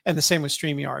usable. And the same with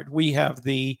StreamYard. We have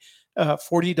the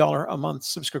 $40 a month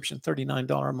subscription,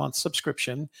 $39 a month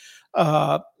subscription.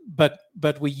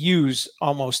 But we use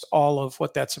almost all of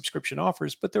what that subscription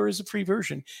offers, but there is a free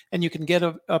version, and you can get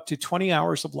up to 20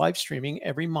 hours of live streaming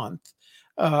every month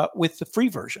with the free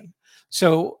version.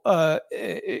 So,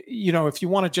 if you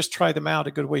want to just try them out,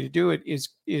 a good way to do it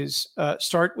is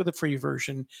start with a free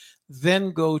version,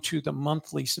 then go to the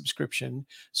monthly subscription.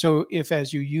 So if,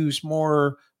 as you use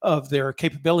more of their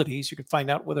capabilities, you can find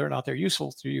out whether or not they're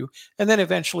useful to you. And then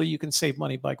eventually you can save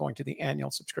money by going to the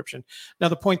annual subscription. Now,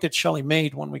 the point that Shelley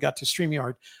made when we got to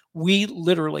StreamYard, we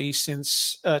literally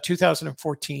since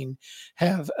 2014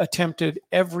 have attempted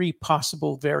every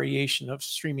possible variation of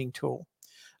streaming tool.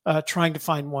 Trying to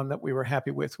find one that we were happy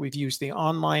with. We've used the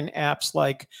online apps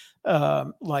like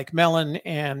Melon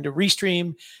and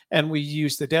Restream, and we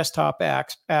use the desktop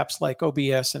apps like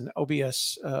OBS and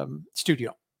OBS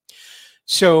Studio.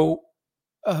 So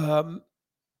all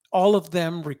of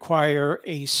them require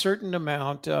a certain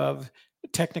amount of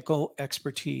technical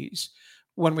expertise.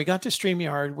 When we got to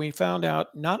StreamYard, we found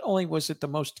out not only was it the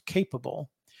most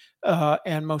capable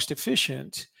and most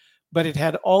efficient, but it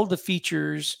had all the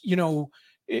features.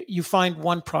 You find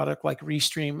one product like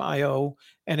Restream.io,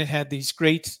 and it had these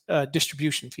great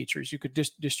distribution features. You could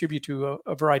distribute to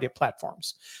a variety of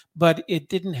platforms, but it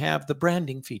didn't have the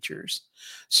branding features.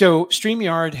 So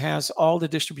StreamYard has all the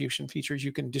distribution features.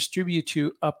 You can distribute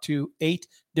to up to 8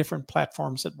 different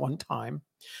platforms at one time,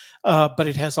 but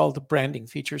it has all the branding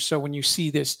features. So when you see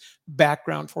this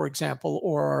background, for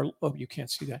example, you can't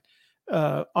see that.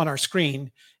 On our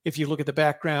screen, if you look at the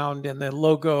background and the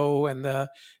logo and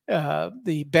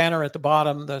the banner at the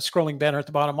bottom, the scrolling banner at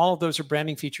the bottom, all of those are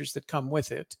branding features that come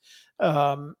with it.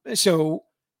 So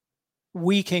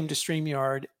we came to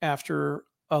StreamYard after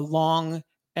a long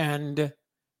and,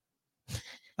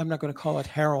 I'm not going to call it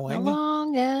harrowing, a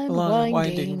long and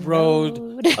winding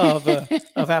road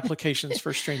of applications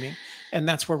for streaming. And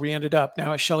that's where we ended up.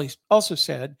 Now, as Shelley also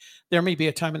said, there may be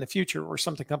a time in the future where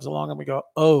something comes along and we go,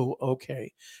 oh,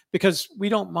 okay. Because we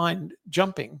don't mind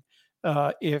jumping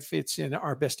if it's in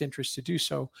our best interest to do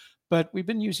so. But we've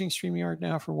been using StreamYard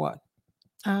now for what?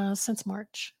 Since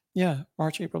March. Yeah,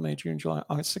 March, April, May, June, July,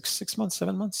 6 months,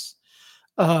 7 months.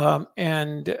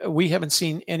 And we haven't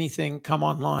seen anything come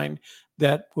online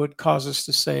that would cause us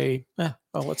to say, well,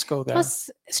 let's go there. Plus,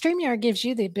 StreamYard gives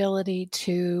you the ability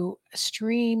to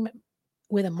stream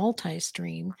with a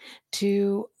multi-stream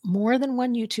to more than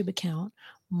one YouTube account,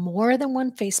 more than one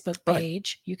Facebook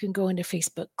page. Right. You can go into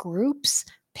Facebook groups,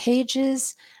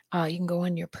 pages, You can go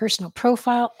on your personal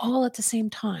profile all at the same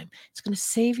time. It's going to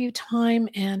save you time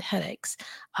and headaches.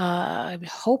 I'm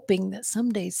hoping that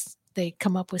some days they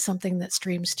come up with something that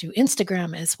streams to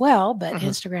Instagram as well, but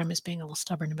Instagram is being a little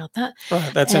stubborn about that.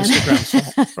 Right, that's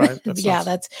Instagram's fault. Right.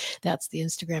 That's the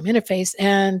Instagram interface,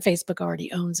 and Facebook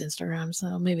already owns Instagram,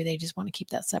 so maybe they just want to keep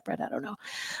that separate. I don't know,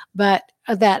 but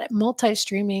that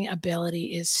multi-streaming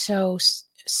ability is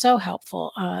so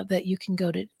helpful that you can go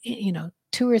to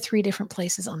 2 or 3 different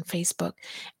places on Facebook,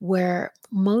 where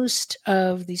most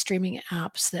of the streaming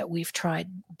apps that we've tried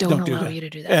don't allow you to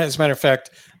do that. As a matter of fact,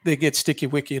 they get sticky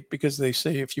wicket because they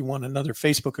say if you want another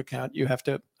Facebook account, you have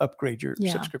to upgrade your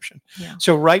subscription. Yeah.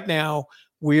 So right now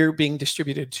we're being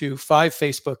distributed to 5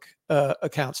 Facebook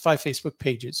accounts, 5 Facebook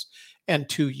pages, and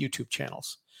 2 YouTube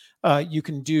channels. You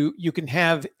can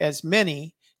have as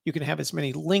many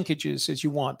linkages as you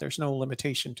want. There's no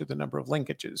limitation to the number of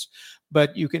linkages,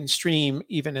 but you can stream,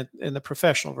 even in the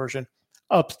professional version,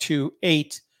 up to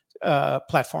 8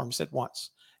 platforms at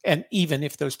once. And even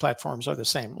if those platforms are the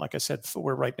same, like I said,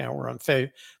 we're on 5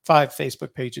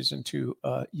 Facebook pages and 2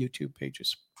 YouTube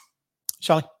pages.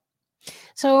 Shelly?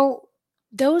 So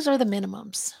those are the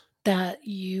minimums that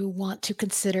you want to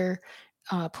consider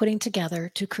putting together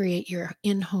to create your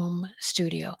in-home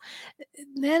studio.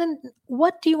 Then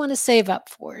what do you want to save up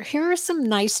for? Here are some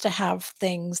nice to have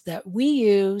things that we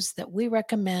use, that we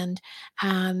recommend,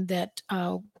 and that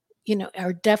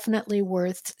are definitely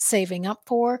worth saving up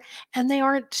for. And they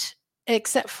aren't,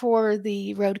 except for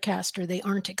the Rodecaster, they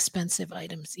aren't expensive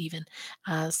items even.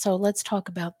 So let's talk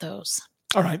about those.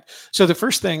 All right. So the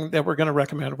first thing that we're going to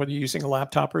recommend, whether you're using a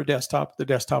laptop or a desktop, the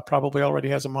desktop probably already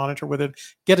has a monitor with it,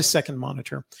 get a second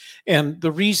monitor. And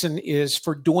the reason is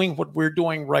for doing what we're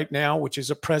doing right now, which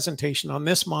is a presentation on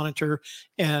this monitor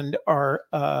and our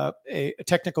a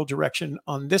technical direction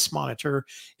on this monitor,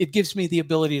 it gives me the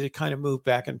ability to kind of move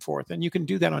back and forth. And you can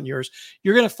do that on yours.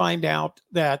 You're going to find out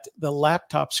that the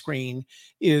laptop screen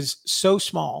is so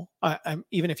small,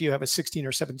 even if you have a 16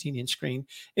 or 17 inch screen,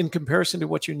 in comparison to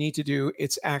what you need to do,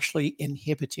 it's actually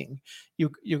inhibiting.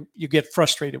 You get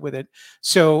frustrated with it.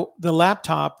 So the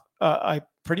laptop, I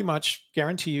pretty much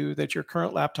guarantee you that your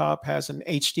current laptop has an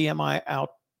HDMI out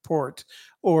port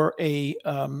or a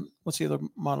what's the other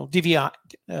model? DVI,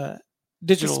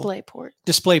 digital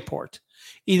display port.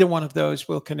 Either one of those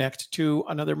will connect to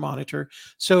another monitor.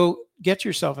 So get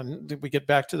yourself, and we get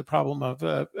back to the problem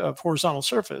of horizontal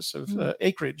surface, of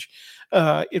acreage.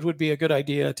 It would be a good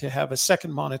idea to have a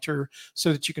second monitor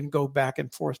so that you can go back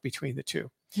and forth between the two.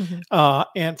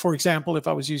 And for example, if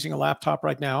I was using a laptop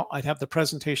right now, I'd have the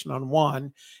presentation on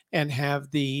one and have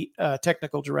the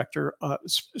technical director,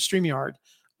 StreamYard,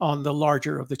 on the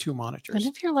larger of the 2 monitors. And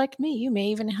if you're like me, you may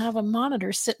even have a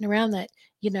monitor sitting around that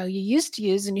you used to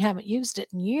use and you haven't used it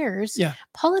in years. Yeah.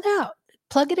 Pull it out,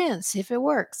 plug it in, see if it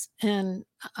works. And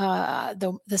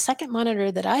the second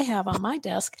monitor that I have on my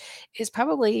desk is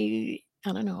probably,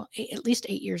 I don't know, at least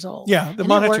 8 years old. Yeah, the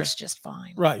monitor it works just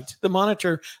fine. Right. The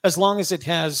monitor, as long as it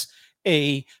has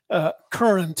a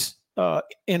current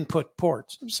input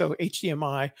port, so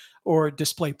HDMI or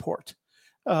display port,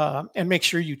 and make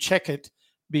sure you check it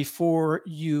before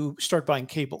you start buying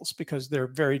cables, because they're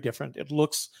very different.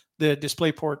 The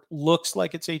display port looks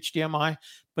like it's HDMI,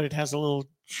 but it has a little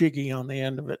jiggy on the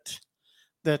end of it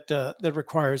that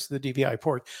requires the DVI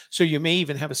port. So you may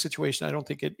even have a situation, I don't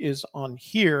think it is on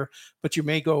here, but you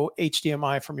may go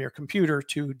HDMI from your computer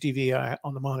to DVI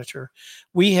on the monitor.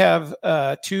 We have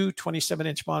 2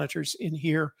 27-inch monitors in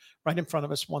here right in front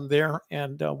of us, one there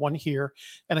and one here.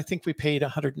 And I think we paid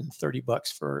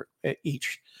 $130 for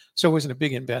each. So it wasn't a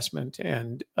big investment.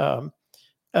 And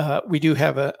we do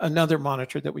have another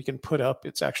monitor that we can put up.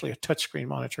 It's actually a touchscreen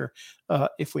monitor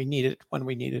if we need it, when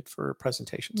we need it for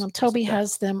presentations. Well, Toby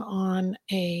has them on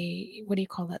a, what do you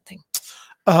call that thing?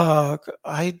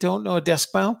 I don't know, a desk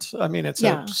mount. I mean, it's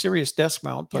a serious desk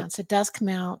mount. But it's a desk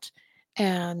mount,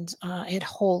 and it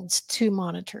holds 2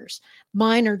 monitors.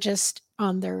 Mine are just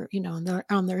on their,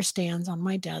 on their stands on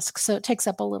my desk, so it takes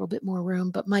up a little bit more room.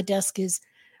 But my desk is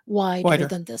wider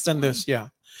than this.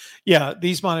 Yeah.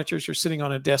 These monitors are sitting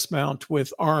on a desk mount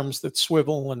with arms that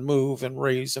swivel and move and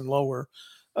raise and lower.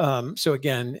 So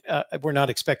again, we're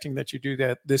not expecting that you do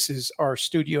that. This is our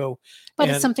studio. But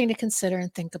it's something to consider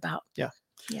and think about. Yeah.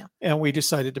 Yeah. And we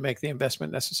decided to make the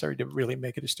investment necessary to really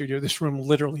make it a studio. This room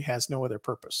literally has no other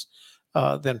purpose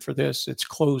than for this. It's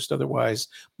closed otherwise.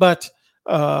 But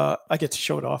I get to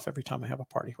show it off every time I have a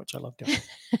party, which I love doing.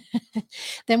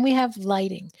 Then we have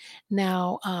lighting.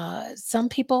 Now, some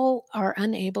people are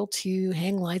unable to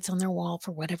hang lights on their wall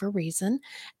for whatever reason.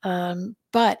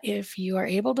 But if you are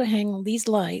able to hang these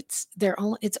lights,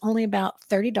 it's only about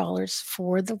 $30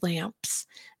 for the lamps,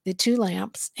 the 2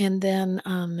 lamps, and then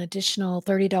additional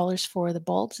 $30 for the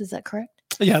bulbs. Is that correct?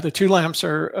 Yeah, the 2 lamps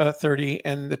are 30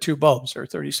 and the 2 bulbs are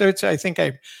 30. So I think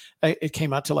it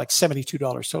came out to like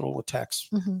 $72 total with tax,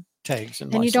 tags,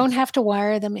 and you don't license. have to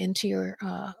wire them into your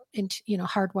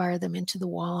hardwire them into the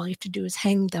wall. All you have to do is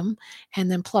hang them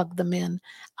and then plug them in.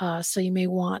 So you may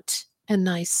want a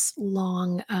nice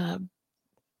long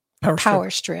power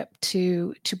strip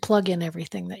to plug in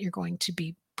everything that you're going to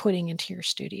be putting into your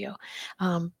studio.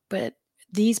 But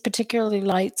these particular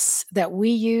lights that we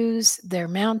use, they're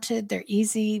mounted, they're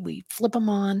easy. We flip them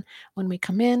on when we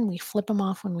come in, we flip them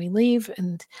off when we leave,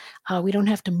 and we don't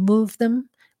have to move them.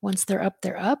 Once they're up,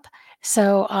 they're up.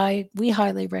 So we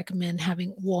highly recommend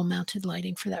having wall-mounted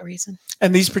lighting for that reason.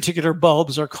 And these particular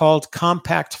bulbs are called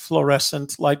compact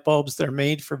fluorescent light bulbs. They're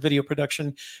made for video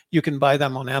production. You can buy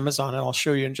them on Amazon, and I'll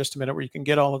show you in just a minute where you can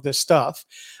get all of this stuff.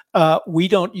 We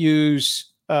don't use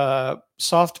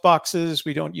soft boxes.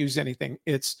 We don't use anything.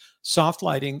 It's soft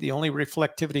lighting. The only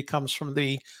reflectivity comes from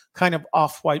the kind of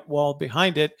off-white wall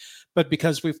behind it. But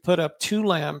because we've put up 2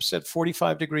 lamps at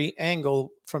 45-degree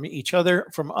angle from each other,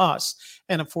 from us,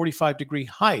 and a 45-degree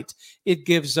height, it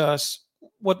gives us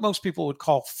what most people would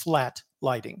call flat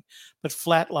lighting. But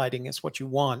flat lighting is what you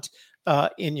want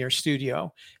in your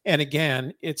studio. And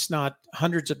again, it's not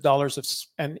hundreds of dollars of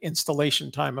an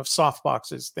installation time of soft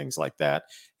boxes, things like that.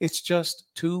 It's just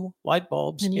 2 light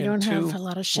bulbs. And you don't have a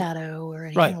lot of shadow or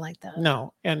anything right. like that.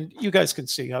 No. And you guys can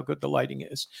see how good the lighting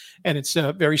is. And it's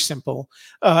very simple.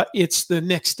 It's the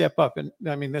next step up. And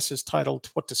I mean, this is titled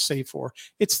What to Save For.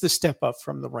 It's the step up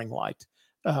from the ring light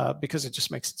because it just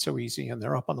makes it so easy. And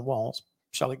they're up on the walls.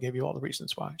 Shelley gave you all the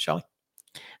reasons why. Shelley?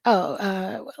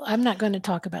 Well, I'm not going to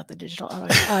talk about the digital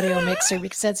audio mixer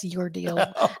because that's your deal.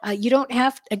 You don't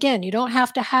have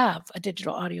to have a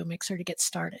digital audio mixer to get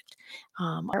started.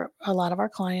 A lot of our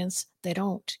clients, they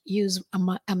don't use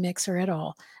a mixer at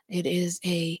all. It is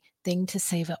a thing to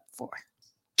save up for.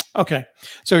 Okay,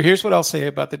 so here's what I'll say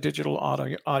about the digital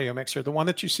audio mixer. The one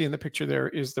that you see in the picture there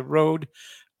is the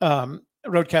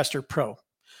Rodecaster Pro.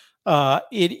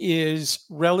 It is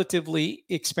relatively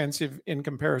expensive in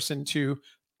comparison to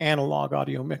analog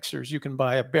audio mixers. You can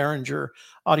buy a Behringer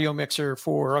audio mixer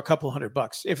for a couple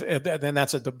 $100. Then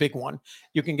that's the big one.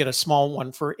 You can get a small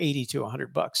one for $80 to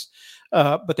 $100.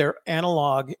 But they're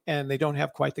analog and they don't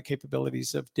have quite the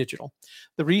capabilities of digital.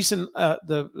 The reason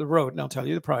the Rode, and I'll tell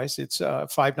you the price, it's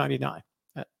 $599.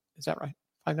 Is that right?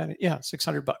 $599? Yeah,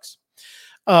 $600.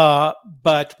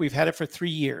 But we've had it for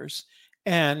 3 years,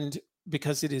 and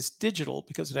because it is digital,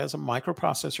 because it has a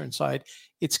microprocessor inside,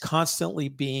 it's constantly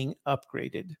being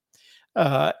upgraded.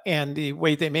 And the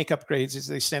way they make upgrades is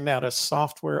they send out a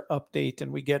software update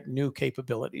and we get new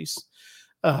capabilities.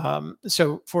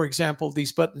 So for example,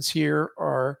 these buttons here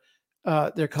are,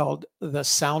 they're called the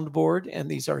soundboard, and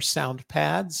these are sound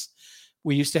pads.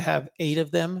 We used to have 8 of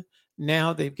them.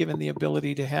 Now they've given the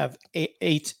ability to have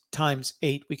 8 times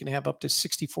 8. We can have up to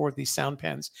 64 of these sound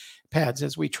pads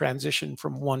as we transition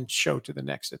from one show to the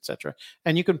next, etc.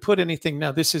 And you can put anything.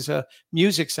 Now this is a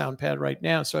music sound pad right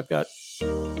now. So I've got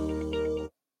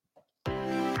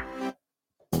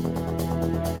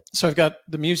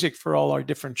the music for all our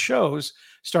different shows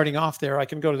starting off there. I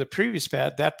can go to the previous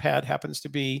pad. That pad happens to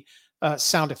be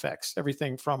sound effects,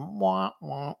 everything from wah,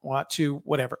 wah, wah to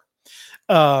whatever.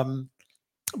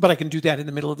 But I can do that in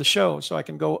the middle of the show. So I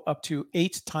can go up to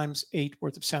 8 times 8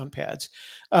 worth of sound pads.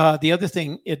 The other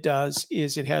thing it does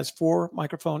is it has 4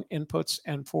 microphone inputs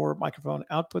and 4 microphone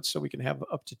outputs. So we can have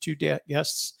up to 2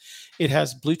 guests. It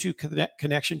has Bluetooth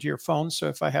connection to your phone. So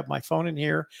if I have my phone in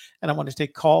here and I want to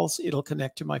take calls, it'll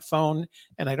connect to my phone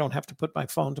and I don't have to put my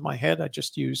phone to my head. I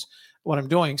just use what I'm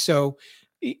doing. So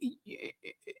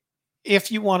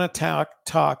if you want to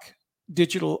talk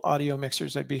digital audio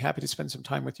mixers, I'd be happy to spend some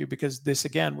time with you, because this,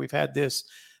 again, we've had this.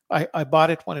 I bought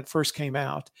it when it first came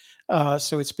out.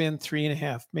 So it's been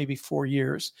 3.5, maybe 4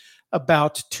 years.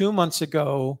 About 2 months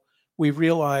ago, we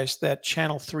realized that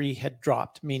channel 3 had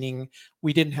dropped, meaning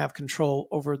we didn't have control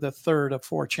over the third of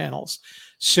 4 channels.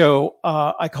 So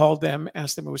I called them,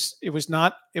 asked them, it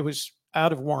was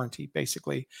out of warranty,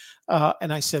 basically.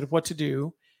 And I said, what to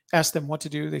do? Asked them what to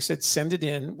do. They said, send it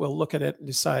in. We'll look at it and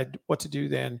decide what to do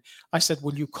then. I said,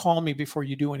 will you call me before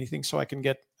you do anything so I can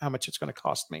get how much it's going to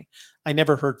cost me? I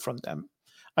never heard from them.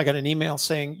 I got an email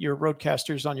saying your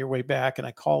Rodecaster's on your way back. And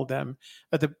I called them.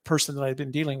 The person that I'd been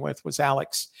dealing with was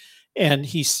Alex. And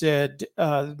he said,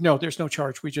 no, there's no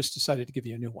charge. We just decided to give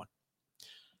you a new one.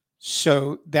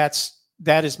 So that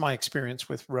is my experience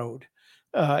with Rode,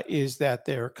 is that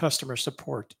their customer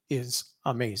support is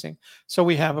amazing. So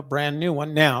we have a brand new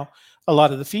one now. A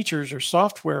lot of the features are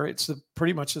software. It's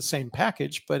pretty much the same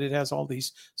package, but it has all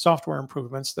these software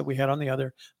improvements that we had on the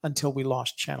other until we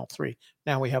lost channel 3.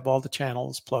 Now we have all the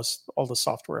channels plus all the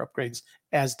software upgrades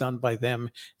as done by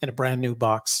them in a brand new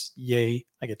box. Yay,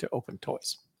 I get to open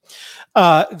toys.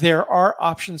 There are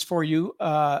options for you.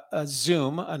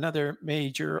 Zoom, another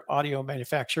major audio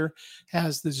manufacturer,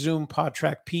 has the Zoom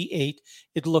PodTrack P8.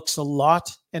 It looks a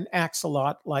lot and acts a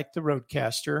lot like the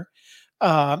Rodecaster,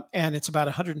 and it's about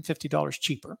 $150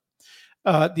 cheaper.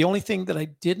 The only thing that I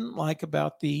didn't like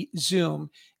about the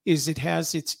Zoom is it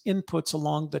has its inputs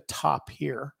along the top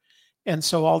here. And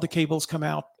so all the cables come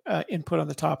out, input on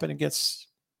the top, and it gets,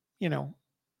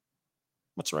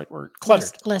 what's the right word?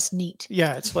 Cluttered. Less neat.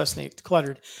 Yeah, it's less neat,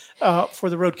 cluttered. For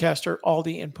the Rodecaster, all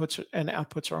the inputs and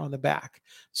outputs are on the back.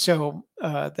 So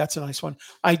that's a nice one.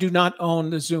 I do not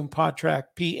own the Zoom PodTrack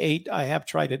P8. I have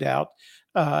tried it out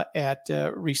at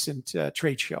a recent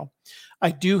trade show.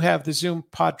 I do have the Zoom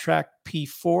PodTrack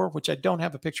P4, which I don't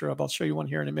have a picture of. I'll show you one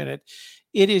here in a minute.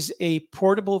 It is a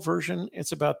portable version.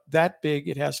 It's about that big.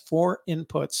 It has 4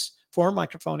 inputs. 4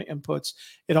 microphone inputs.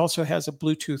 It also has a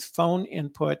Bluetooth phone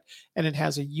input, and it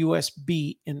has a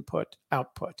USB input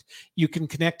output. You can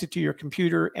connect it to your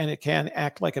computer, and it can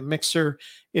act like a mixer.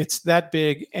 It's that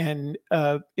big, and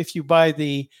if you buy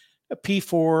the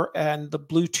P4 and the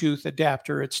Bluetooth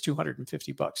adapter, it's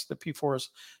 $250. The P4 is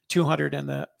 $200, and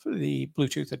the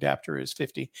Bluetooth adapter is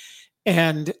 $50.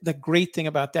 And the great thing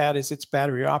about that is it's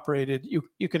battery operated. You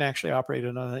can actually operate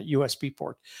it on a USB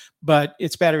port, but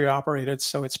it's battery operated,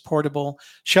 so it's portable.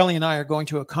 Shelly and I are going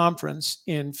to a conference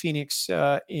in Phoenix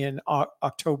in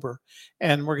October,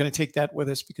 and we're going to take that with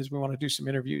us because we want to do some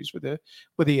interviews with the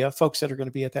folks that are going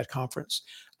to be at that conference.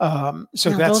 So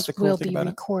now, that's the cool thing about it. Those will be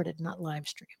recorded, not live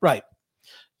streamed. Right.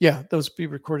 Yeah, those will be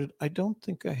recorded. I don't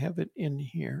think I have it in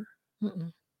here.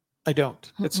 Mm-mm. I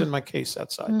don't. It's in my case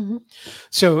outside. Mm-hmm.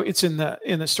 So it's in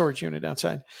the storage unit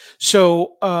outside.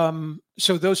 So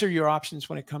so those are your options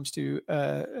when it comes to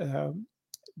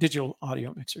digital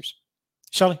audio mixers.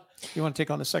 Shelly, you want to take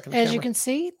on the second As camera? you can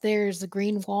see, there's the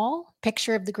green wall,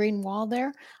 picture of the green wall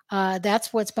there.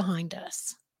 That's what's behind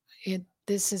us.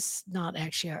 This is not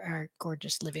actually our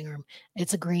gorgeous living room.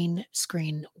 It's a green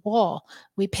screen wall.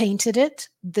 We painted it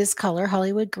this color,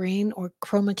 Hollywood green or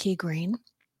chroma key green,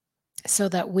 so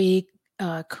that we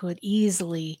could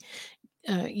easily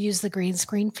use the green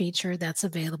screen feature that's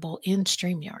available in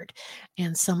StreamYard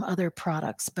and some other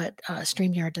products. But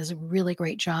StreamYard does a really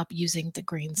great job using the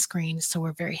green screen. So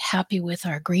we're very happy with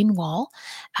our green wall.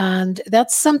 And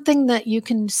that's something that you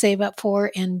can save up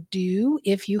for and do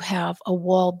if you have a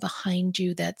wall behind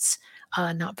you that's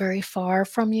not very far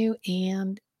from you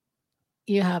and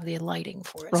you have the lighting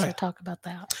for it. Right. So talk about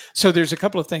that. So there's a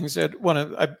couple of things that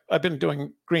I've been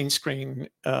doing green screen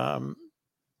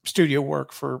studio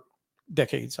work for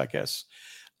decades, I guess.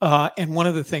 And one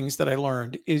of the things that I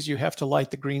learned is you have to light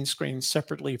the green screen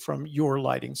separately from your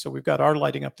lighting. So we've got our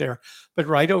lighting up there, but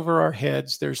right over our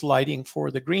heads, there's lighting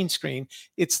for the green screen.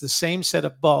 It's the same set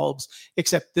of bulbs,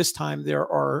 except this time there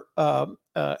are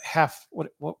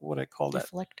what I call that?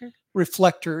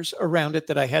 Reflectors around it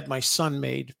that I had my son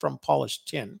made from polished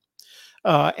tin.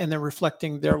 And they're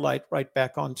reflecting their light right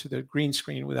back onto the green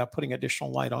screen without putting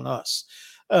additional light on us.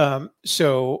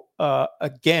 So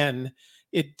again,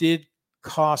 it did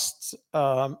cost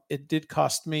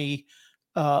me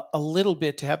a little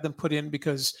bit to have them put in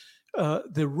because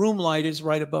the room light is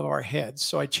right above our heads.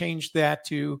 So I changed that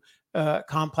to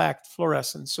compact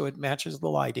fluorescence so it matches the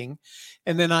lighting.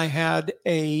 And then I had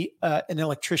an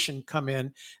electrician come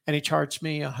in, and he charged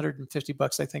me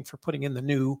 $150, I think, for putting in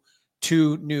the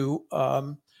two new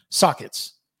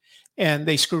sockets. And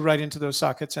they screw right into those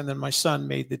sockets. And then my son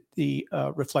made the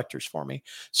reflectors for me.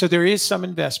 So there is some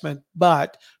investment,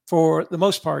 but for the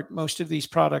most part, most of these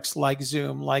products like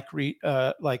Zoom, like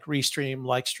Restream,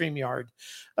 like StreamYard,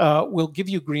 will give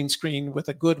you green screen with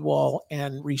a good wall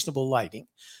and reasonable lighting.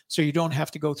 So you don't have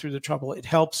to go through the trouble. It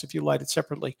helps if you light it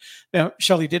separately. Now,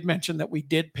 Shelly did mention that we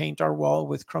did paint our wall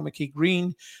with chroma key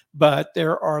green, but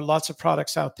there are lots of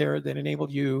products out there that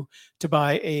enable you to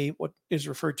buy what is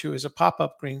referred to as a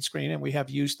pop-up green screen. And we have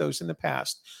used those in the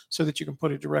past so that you can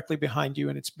put it directly behind you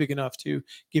and it's big enough to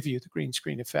give you the green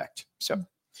screen effect. So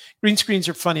green screens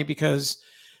are funny because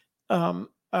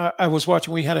I was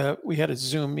watching. We had a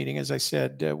Zoom meeting, as I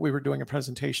said. We were doing a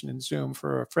presentation in Zoom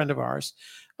for a friend of ours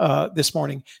this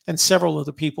morning, and several of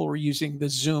the people were using the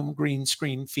Zoom green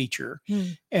screen feature,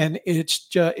 and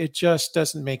it just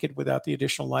doesn't make it without the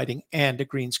additional lighting and a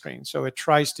green screen. So it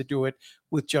tries to do it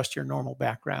with just your normal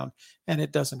background, and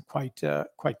it doesn't quite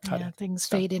cut it. Things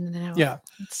So, fade in and out. yeah,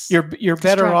 It's you're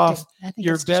better off. distracting. I think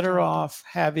You're it's better distracting. off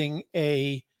having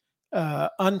a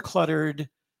uncluttered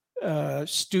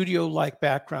studio-like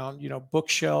background,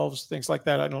 bookshelves, things like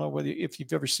that. I don't know if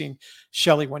you've ever seen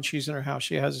Shelley when she's in her house.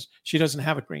 She doesn't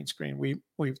have a green screen.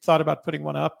 We've thought about putting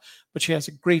one up, but she has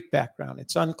a great background.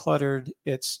 It's uncluttered,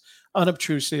 it's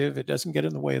unobtrusive, it doesn't get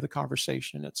in the way of the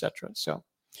conversation, etc. So,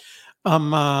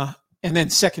 and then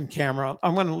second camera,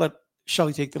 I'm going to let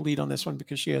Shelley take the lead on this one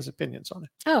because she has opinions on it.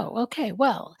 Oh, okay.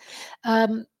 Well,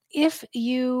 if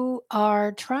you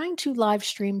are trying to live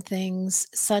stream things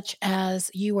such as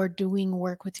you are doing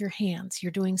work with your hands,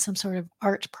 you're doing some sort of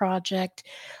art project,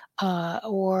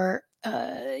 or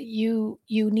you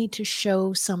need to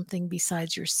show something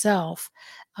besides yourself,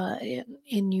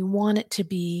 and you want it to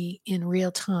be in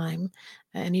real time,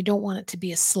 and you don't want it to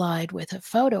be a slide with a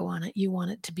photo on it. You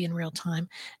want it to be in real time,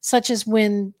 such as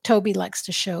when Toby likes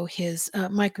to show his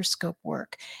microscope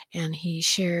work, and he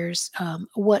shares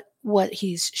what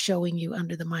he's showing you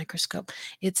under the microscope.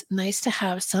 It's nice to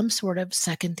have some sort of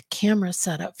second camera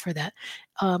set up for that.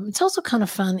 It's also kind of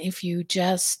fun if you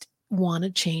just want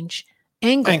to change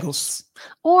angles.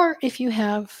 Or if you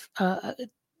have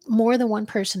more than one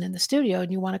person in the studio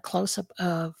and you want a close-up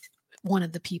of one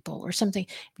of the people or something,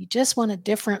 if you just want a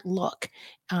different look,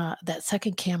 that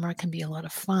second camera can be a lot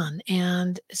of fun.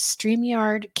 And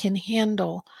StreamYard can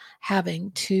handle having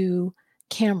two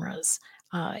cameras,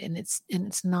 and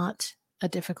it's not a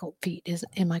difficult feat.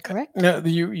 Am I correct? No,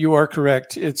 you are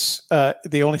correct. It's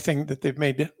the only thing that they've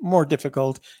made more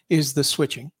difficult is the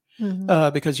switching,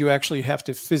 because you actually have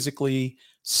to physically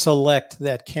select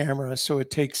that camera. So it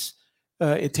takes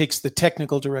the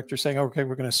technical director saying, okay,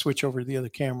 we're going to switch over to the other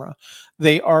camera.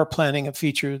 They are planning a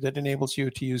feature that enables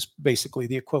you to use basically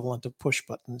the equivalent of push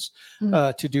buttons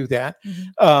to do that.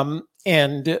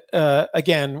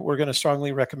 Again, we're going to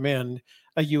strongly recommend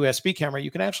a USB camera. You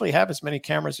can actually have as many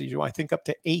cameras as you want, I think up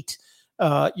to 8.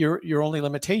 Your only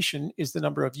limitation is the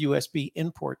number of USB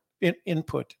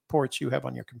input ports you have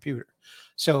on your computer.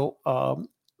 So,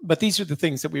 but these are the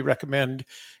things that we recommend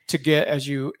to get as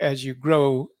you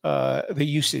grow the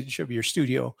usage of your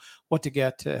studio, what to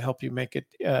get to help you make it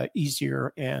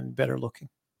easier and better looking.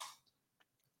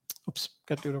 Oops,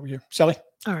 got to do it over here. Shelley?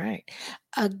 All right.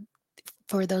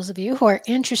 For those of you who are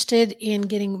interested in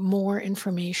getting more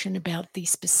information about the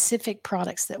specific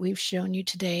products that we've shown you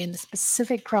today and the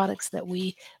specific products that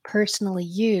we personally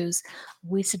use,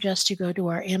 we suggest you go to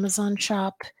our Amazon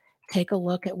shop, take a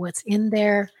look at what's in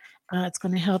there. It's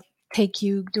going to help take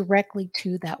you directly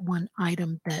to that one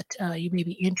item that you may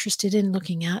be interested in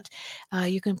looking at.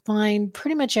 You can find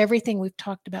pretty much everything we've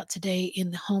talked about today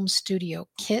in the home studio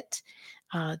kit.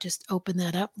 Just open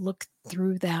that up, look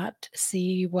through that,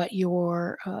 see what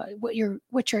you're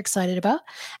excited about,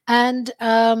 and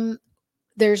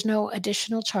there's no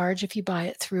additional charge if you buy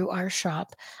it through our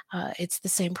shop. It's the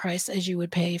same price as you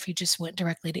would pay if you just went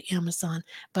directly to Amazon,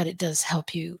 but it does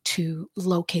help you to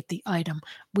locate the item.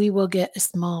 We will get a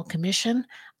small commission,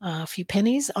 a few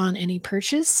pennies on any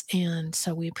purchase, and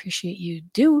so we appreciate you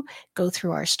do go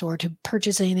through our store to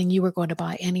purchase anything you were going to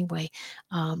buy anyway,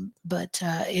 but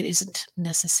it isn't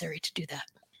necessary to do that.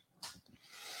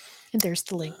 And there's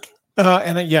the link.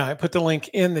 I put the link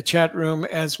in the chat room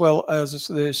as well as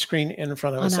the screen in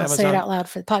front of us. I'll say it out loud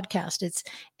for the podcast. It's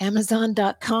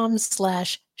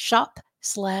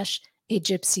amazon.com/shop/a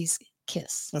gypsy's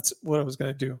kiss. That's what I was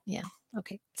going to do. Yeah.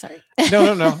 Okay. Sorry.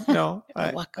 No.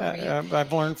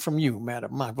 I've learned from you,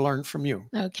 madam. I've learned from you.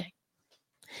 Okay.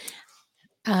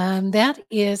 That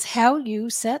is how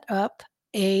you set up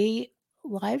a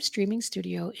live streaming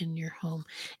studio in your home.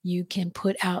 You can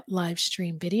put out live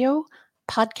stream video,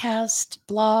 podcast,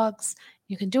 blogs.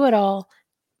 You can do it all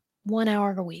 1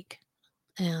 hour a week.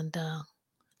 And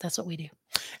that's what we do.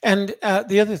 And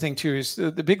the other thing too is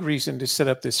the big reason to set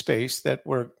up this space that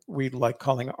we like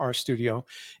calling our studio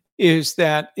is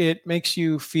that it makes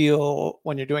you feel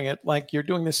when you're doing it like you're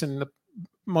doing this in the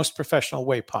most professional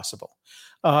way possible.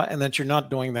 And that you're not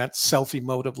doing that selfie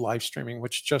mode of live streaming,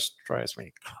 which just drives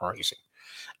me crazy.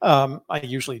 I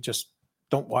usually just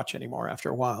don't watch anymore after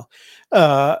a while.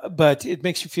 But it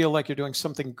makes you feel like you're doing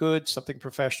something good, something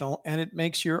professional, and it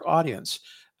makes your audience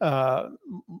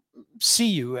see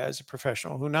you as a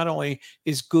professional who not only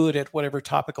is good at whatever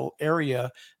topical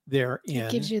area they're in.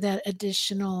 It gives you that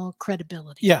additional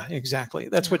credibility. Yeah, exactly.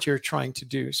 That's what you're trying to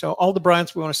do. So all the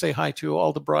Brians, we want to say hi to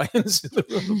all the Brians in the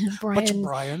room. Bunch of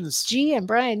Brians. G and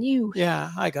Brian, you. Yeah.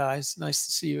 Hi, guys. Nice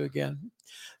to see you again.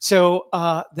 So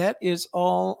that is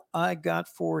all I got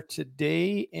for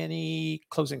today. Any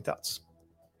closing thoughts?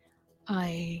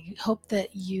 I hope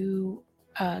that you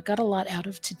got a lot out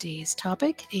of today's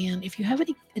topic. And if you have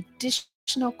any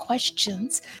additional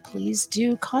questions, please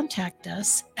do contact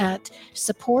us at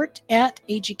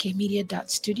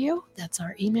support@agkmedia.studio. That's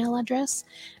our email address.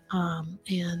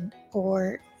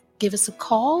 Or give us a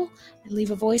call and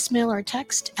leave a voicemail or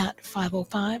text at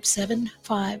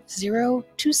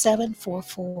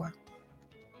 505-750-2744.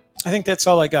 I think that's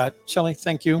all I got. Shelley,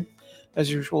 thank you. As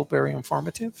usual, very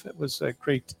informative. It was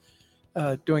great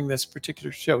doing this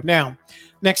particular show. Now,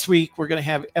 next week, we're going to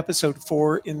have episode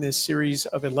 4 in this series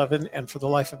of 11. And for the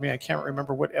life of me, I can't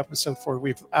remember what episode 4.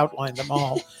 We've outlined them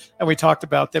all. And we talked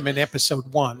about them in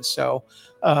episode 1. So,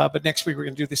 but next week, we're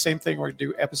going to do the same thing. We're going to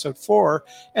do episode 4.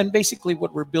 And basically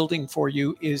what we're building for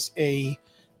you is a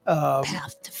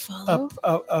path to follow.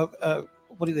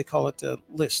 What do they call it? A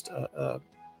list.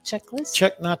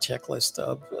 Checklist? Not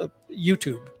checklist.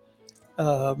 YouTube.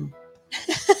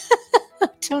 I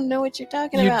don't know what you're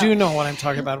talking you about. do know what I'm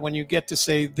talking about when you get to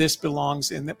say this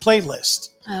belongs in the playlist.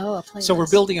 Oh, a playlist. So we're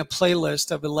building a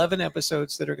playlist of 11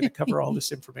 episodes that are going to cover all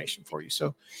this information for you.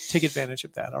 So take advantage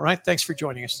of that. All right. Thanks for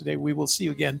joining us today. We will see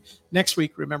you again next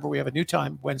week. Remember, we have a new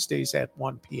time, Wednesdays at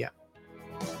 1 p.m.